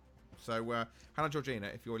 So, Hannah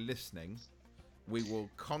Georgina, if you're listening, we will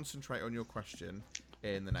concentrate on your question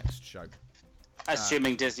in the next show.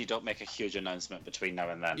 Assuming Disney don't make a huge announcement between now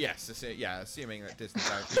and then. Yes, assuming that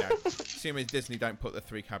Disney don't put the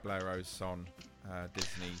 3 Caballeros on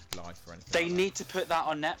Disney Life or anything. They need to put that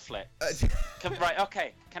on Netflix. Right,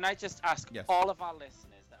 okay. Can I just ask all of our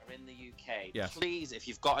listeners that are in the UK, please, if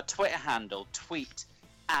you've got a Twitter handle, tweet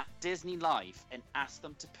at Disney Life and ask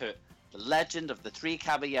them to put The Legend of the 3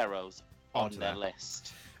 Caballeros on their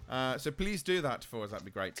list. So please do that for us. That'd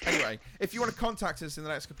be great. Anyway, if you want to contact us in the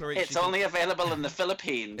next couple of weeks... It's only available in the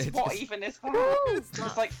Philippines. What even is that?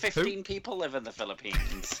 There's like 15 people live in the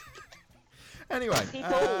Philippines. Anyway,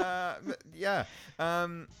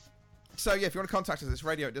 so if you want to contact us, it's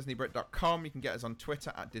radio@disneybrit.com. You can get us on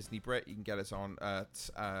Twitter @DisneyBrit. You can get us on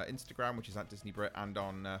Instagram, which is @DisneyBrit, and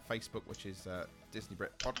on Facebook, which is Disney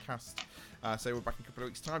Brit Podcast. So we're back in a couple of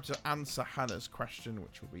weeks' time to answer Hannah's question,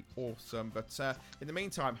 which will be awesome. But in the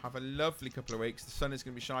meantime, have a lovely couple of weeks. The sun is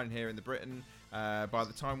going to be shining here in the Britain. By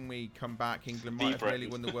the time we come back, England might have really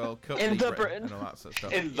won the World Cup. In the Britain. And all that sort of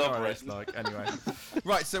stuff. In the Britain. Like, anyway.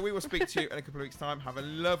 Right, so we will speak to you in a couple of weeks' time. Have a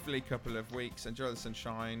lovely couple of weeks. Enjoy the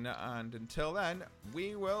sunshine. And until then,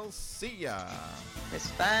 we will see ya. It's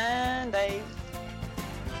fan days.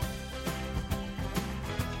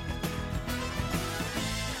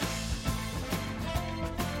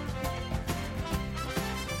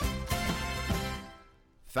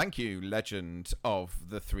 Thank you, Legend of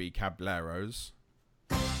the 3 Caballeros.